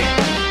cry.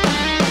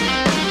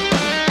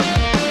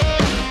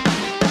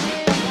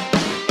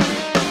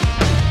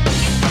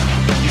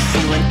 You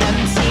feel an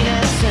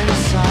emptiness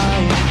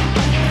inside,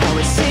 how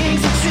it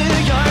sinks into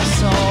your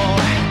soul,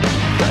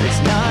 but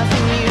it's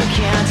nothing you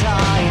can't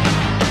hide.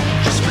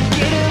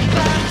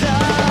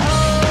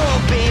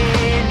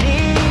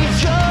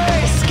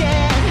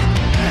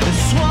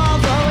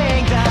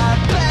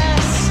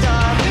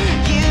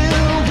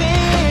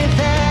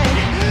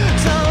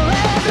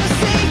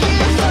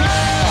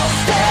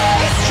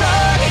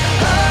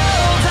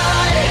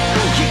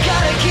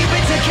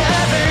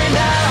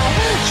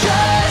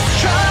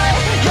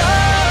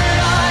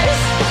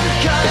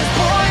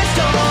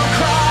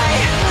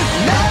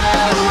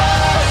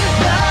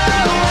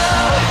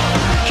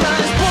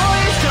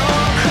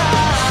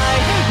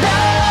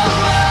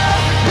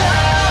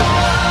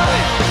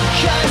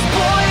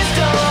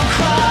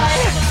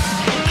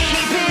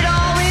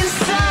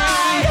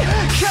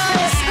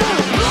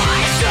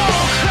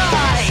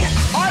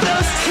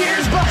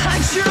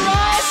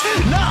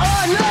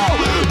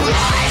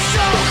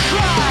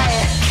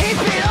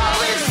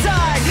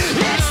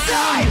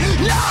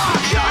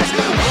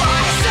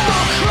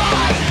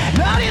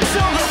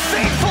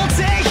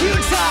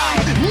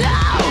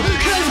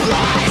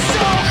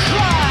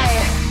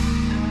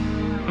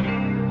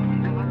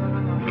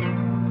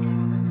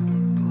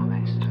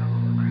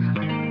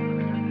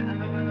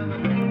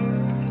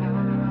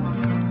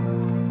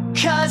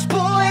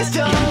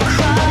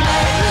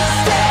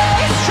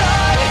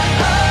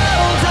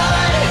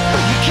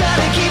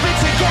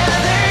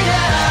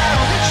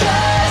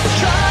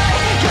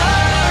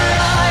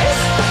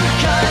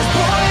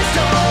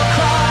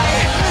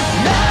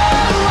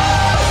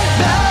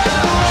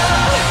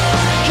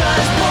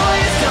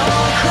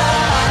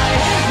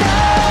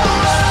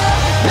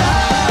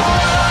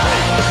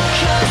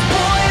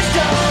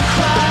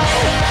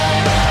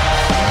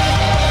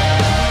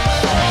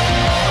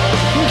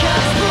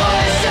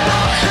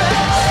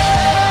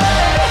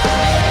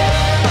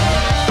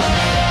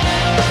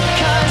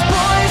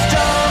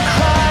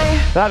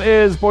 That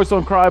is Boys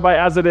Don't Cry by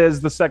As It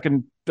Is, the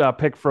second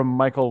pick from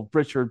Michael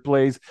Richard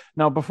Blaze.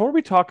 Now, before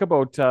we talk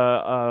about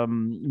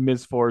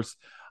Ms. Force,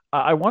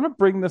 I want to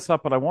bring this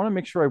up, but I want to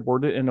make sure I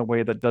word it in a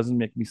way that doesn't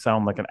make me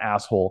sound like an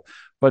asshole.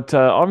 But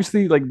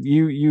obviously, like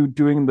you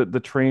doing the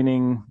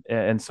training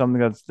and something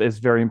that is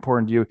very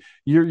important to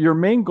you. Your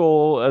main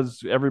goal,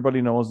 as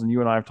everybody knows, and you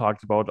and I have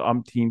talked about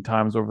umpteen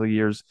times over the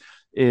years,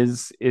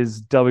 is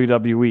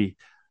WWE.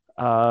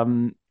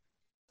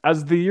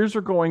 As the years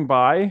are going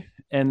by,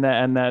 and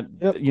that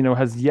Yep.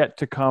 has yet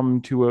to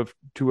come to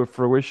a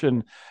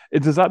fruition,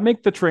 does that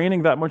make the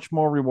training that much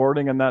more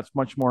rewarding, and that's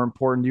much more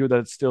important to you, that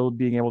it's still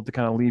being able to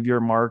kind of leave your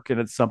mark,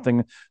 and it's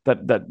something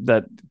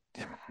that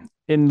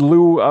in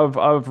lieu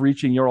of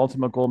reaching your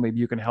ultimate goal, maybe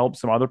you can help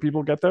some other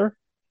people get there?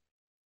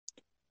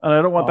 And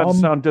I don't want that to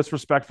sound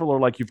disrespectful or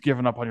like you've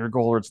given up on your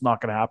goal or it's not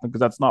going to happen,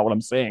 because that's not what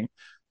I'm saying.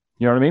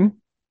 You know what I mean?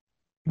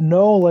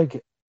 No,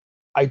 like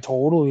I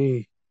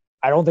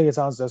don't think it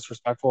sounds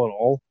disrespectful at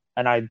all.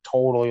 And I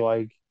totally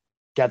like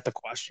get the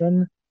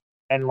question.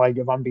 And like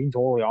if I'm being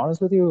totally honest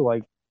with you,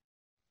 like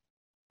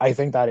I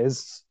think that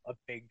is a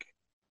big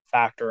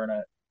factor in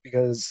it,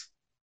 because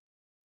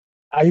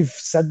I've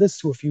said this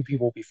to a few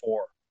people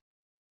before.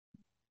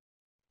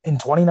 In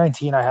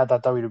 2019, I had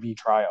that WWE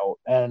tryout,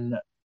 and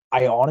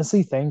I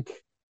honestly think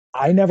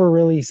I never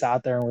really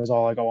sat there and was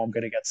all like, "Oh, I'm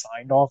gonna get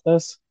signed off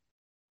this."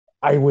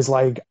 I was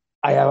like,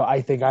 I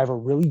think I have a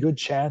really good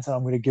chance, and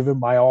I'm gonna give it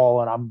my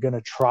all, and I'm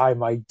gonna try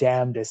my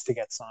damnedest to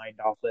get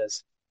signed off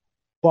this.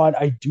 But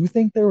I do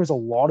think there was a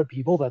lot of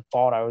people that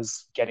thought I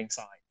was getting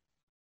signed,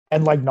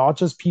 and like not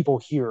just people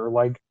here.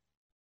 Like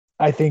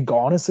I think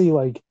honestly,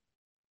 like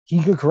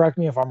he could correct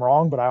me if I'm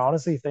wrong, but I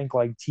honestly think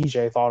like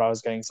TJ thought I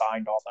was getting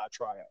signed off that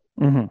tryout.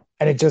 Mm-hmm.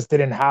 And it just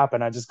didn't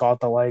happen. I just got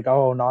the like,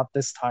 oh, not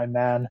this time,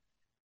 man.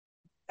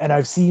 And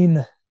I've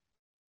seen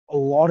a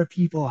lot of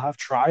people have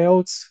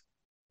tryouts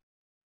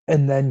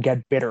and then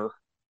get bitter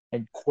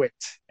and quit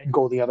and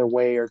go the other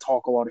way or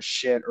talk a lot of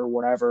shit or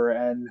whatever.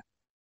 And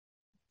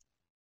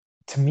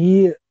to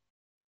me,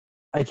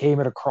 I came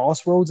at a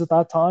crossroads at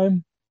that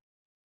time,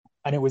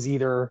 and it was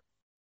either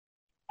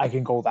I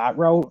can go that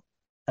route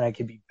and I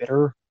can be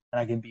bitter and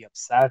I can be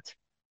upset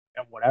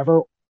and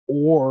whatever,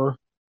 or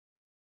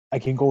I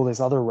can go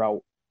this other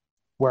route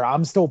where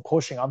I'm still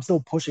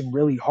pushing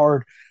really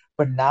hard.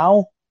 But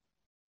now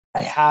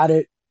I had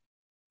it,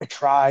 I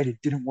tried, it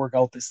didn't work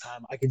out this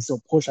time. I can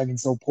still push,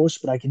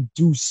 but I can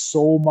do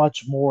so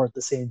much more at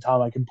the same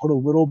time. I can put a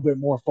little bit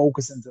more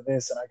focus into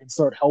this, and I can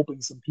start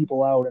helping some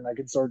people out, and I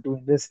can start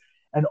doing this.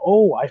 And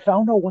oh, I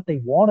found out what they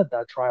wanted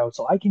that tryout,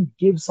 so I can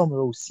give some of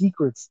those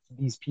secrets to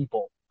these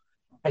people.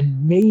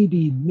 And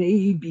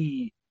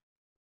maybe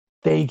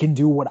they can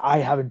do what I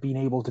haven't been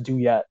able to do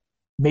yet.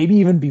 Maybe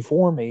even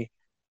before me.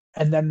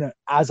 And then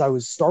as I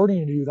was starting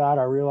to do that,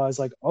 I realized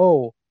like,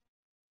 oh,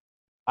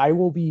 I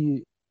will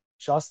be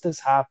just as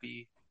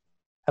happy.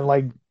 And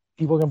like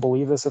people can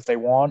believe this if they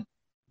want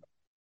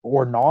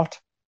or not.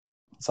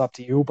 It's up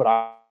to you. But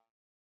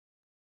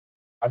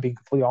I'm being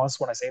completely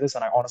honest when I say this,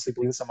 and I honestly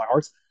believe this in my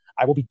heart.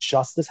 I will be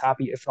just as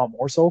happy, if not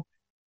more so,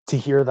 to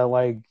hear that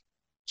like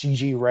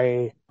Gigi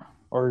Ray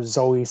or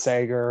Zoe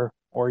Sager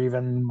or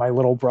even my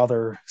little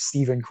brother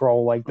Stephen Crow,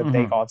 like that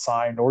they got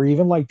signed, or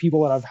even like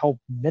people that I've helped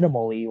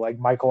minimally, like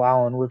Michael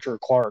Allen, Richard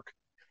Clark.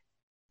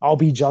 I'll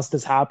be just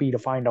as happy to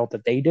find out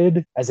that they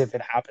did as if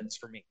it happens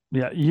for me.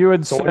 Yeah, you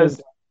had So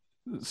said,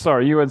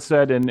 sorry, you had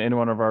said in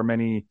one of our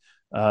many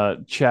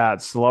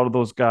chats, a lot of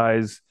those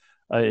guys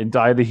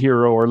die the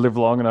hero or live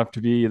long enough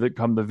to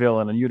become the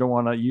villain, and you don't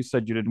want to. You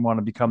said you didn't want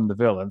to become the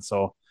villain,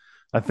 so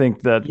I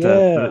think that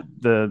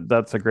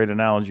that's a great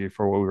analogy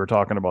for what we were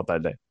talking about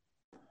that day.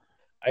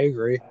 I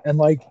agree. And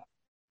like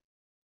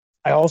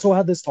I also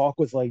had this talk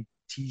with like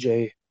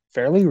TJ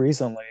fairly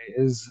recently,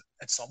 is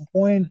at some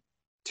point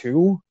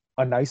too,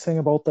 a nice thing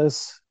about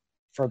this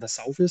for the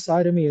selfish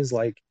side of me is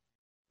like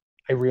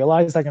I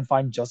realized I can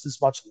find just as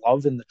much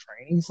love in the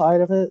training side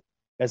of it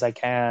as I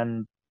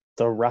can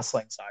the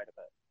wrestling side of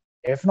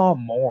it, if not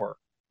more.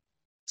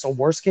 So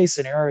worst case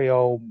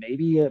scenario,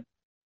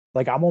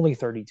 like I'm only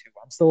 32.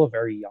 I'm still a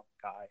very young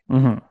guy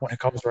when it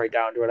comes right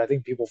down to it. I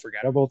think people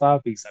forget about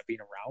that because I've been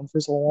around for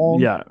so long.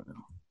 Yeah.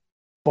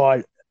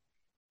 But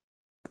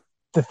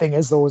the thing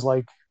is though, is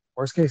like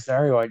worst case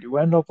scenario, I do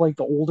end up like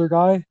the older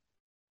guy,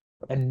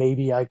 and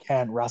maybe I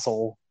can't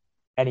wrestle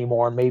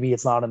anymore. Maybe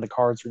it's not in the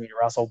cards for me to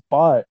wrestle,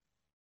 but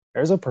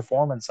there's a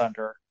performance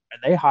center and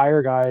they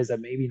hire guys that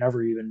maybe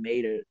never even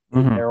made it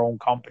in their own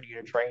company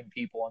to train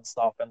people and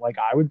stuff. And like,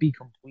 I would be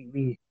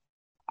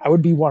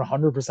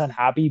 100%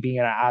 happy being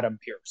an Adam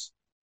Pearce.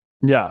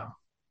 Yeah.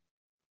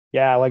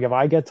 Yeah. Like if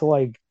I get to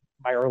like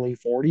my early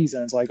 40s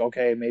and it's like,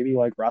 okay, maybe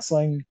like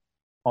wrestling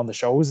on the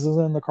shows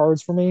isn't in the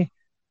cards for me,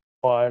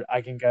 but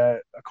I can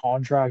get a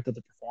contract at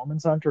the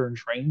performance center and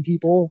train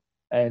people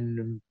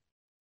and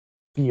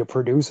be a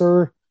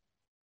producer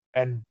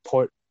and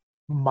put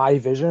my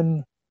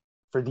vision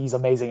for these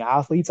amazing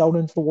athletes out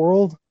into the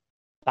world,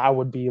 that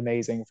would be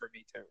amazing for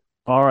me too.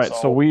 All right,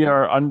 so we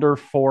are under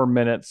 4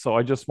 minutes, so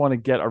I just want to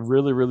get a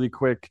really, really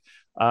quick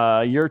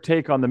Your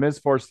take on the Miz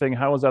Force thing?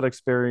 How was that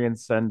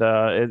experience? And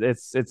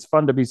it's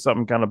fun to be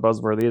something kind of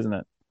buzzworthy, isn't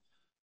it?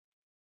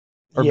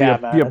 Or Yeah,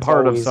 be man, a it's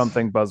part of always-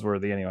 something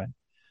buzzworthy anyway.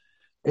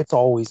 It's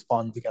always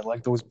fun to get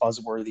like those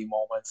buzzworthy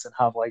moments and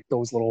have like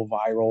those little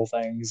viral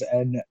things.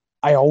 And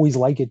I always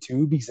like it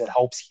too because it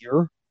helps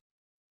here.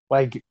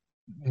 Like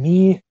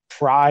me,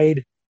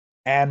 Pride,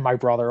 and my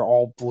brother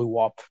all blew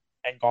up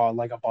and got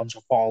like a bunch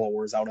of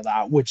followers out of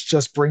that, which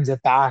just brings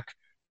it back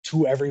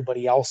to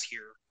everybody else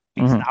here.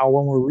 Because Mhm. now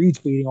when we're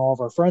retweeting all of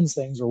our friends'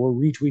 things or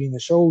we're retweeting the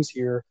shows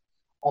here,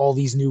 all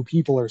these new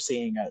people are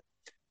seeing it.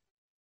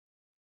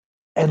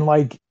 And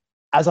like,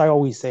 as I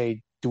always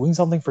say, doing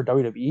something for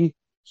WWE,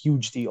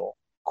 huge deal,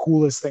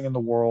 coolest thing in the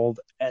world,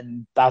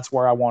 and that's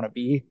where I want to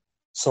be.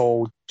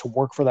 So to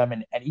work for them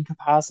in any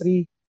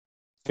capacity,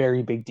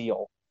 very big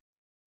deal.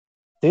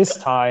 This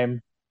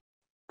time,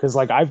 because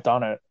like I've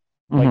done it,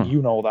 like Mhm.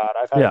 you know that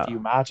I've had Yeah. a few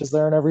matches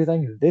there and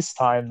everything. This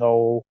time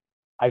though,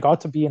 I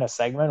got to be in a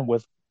segment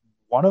with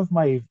one of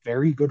my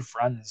very good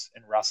friends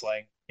in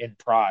wrestling in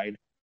Pride,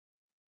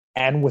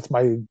 and with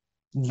my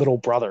little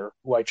brother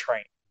who I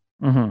train.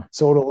 Mhm.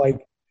 So to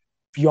like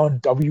be on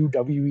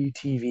WWE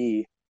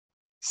TV,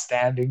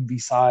 standing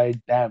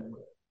beside them,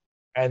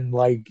 and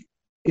like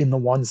in the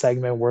one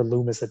segment where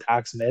Loomis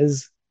attacks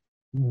Miz,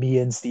 me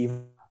and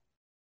Steven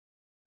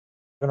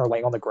are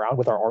laying on the ground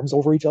with our arms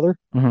over each other.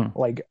 Mhm.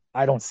 Like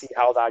I don't see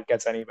how that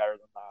gets any better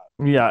than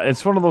that. Yeah,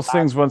 it's one of those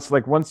things.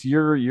 Once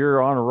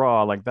you're on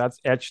Raw, like that's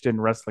etched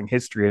in wrestling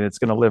history, and it's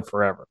gonna live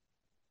forever.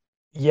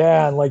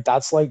 Yeah, and like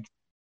that's like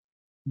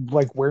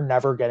we're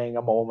never getting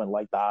a moment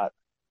like that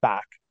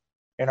back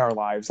in our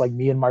lives. Like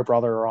me and my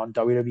brother are on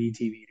WWE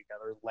TV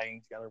together,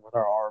 laying together with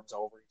our arms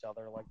over each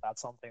other. Like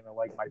that's something that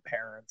like my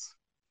parents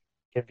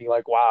can be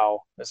like,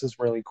 wow, this is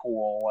really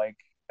cool. Like,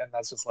 and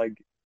that's just like,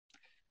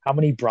 how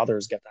many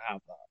brothers get to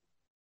have that?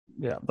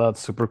 Yeah, that's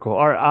super cool.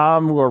 All right,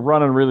 we're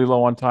running really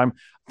low on time.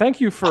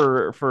 Thank you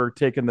for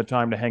taking the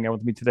time to hang out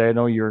with me today. I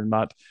know you're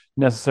not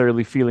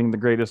necessarily feeling the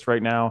greatest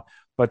right now,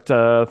 but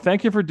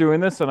thank you for doing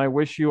this, and I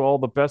wish you all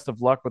the best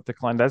of luck with the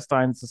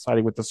Clandestine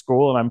Society with the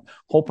school. And I'm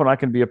hoping I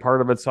can be a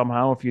part of it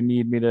somehow. If you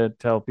need me to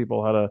tell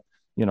people how to,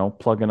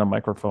 plug in a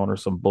microphone or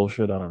some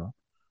bullshit, I don't know.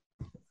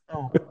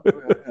 Oh,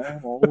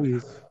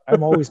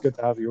 I'm always good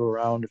to have you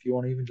around. If you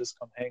want to even just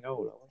come hang out,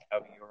 I like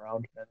having you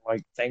around. And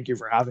like, thank you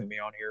for having me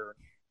on here,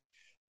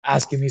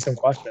 asking me some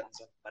questions,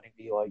 and letting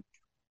me like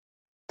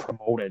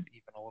promote it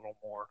even a little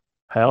more.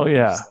 Hell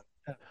yeah. Just,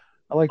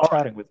 I like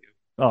chatting with you.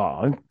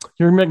 Oh,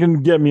 you're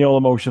get me all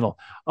emotional.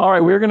 All right,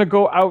 we're going to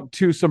go out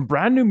to some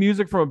brand new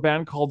music from a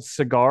band called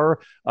Cigar.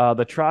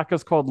 The track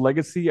is called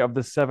Legacy of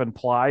the Seven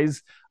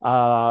Plies.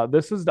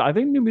 This is, I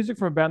think, new music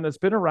from a band that's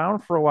been around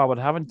for a while, but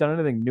haven't done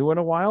anything new in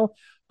a while.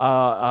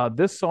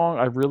 This song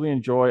I really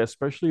enjoy,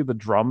 especially the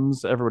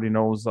drums. Everybody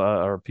knows,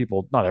 or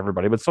people, not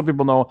everybody, but some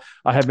people know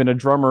I have been a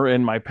drummer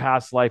in my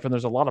past life, and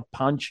there's a lot of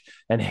punch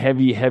and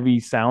heavy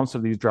sounds to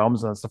these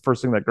drums, and that's the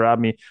first thing that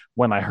grabbed me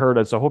when I heard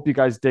it. So I hope you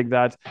guys dig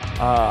that.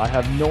 I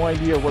have no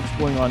idea what's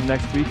going on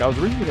next week. I was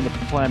originally going to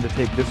plan to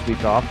take this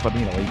week off, but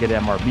you get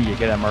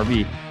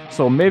MRB.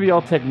 So maybe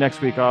I'll take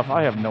next week off.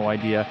 I have no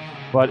idea.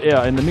 But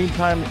yeah, in the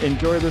meantime,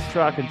 enjoy this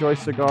track, enjoy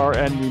Cigar,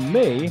 and we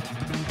may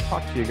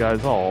talk to you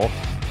guys all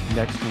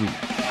next week.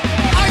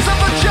 Eyes of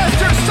a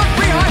jester stuck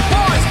behind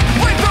bars.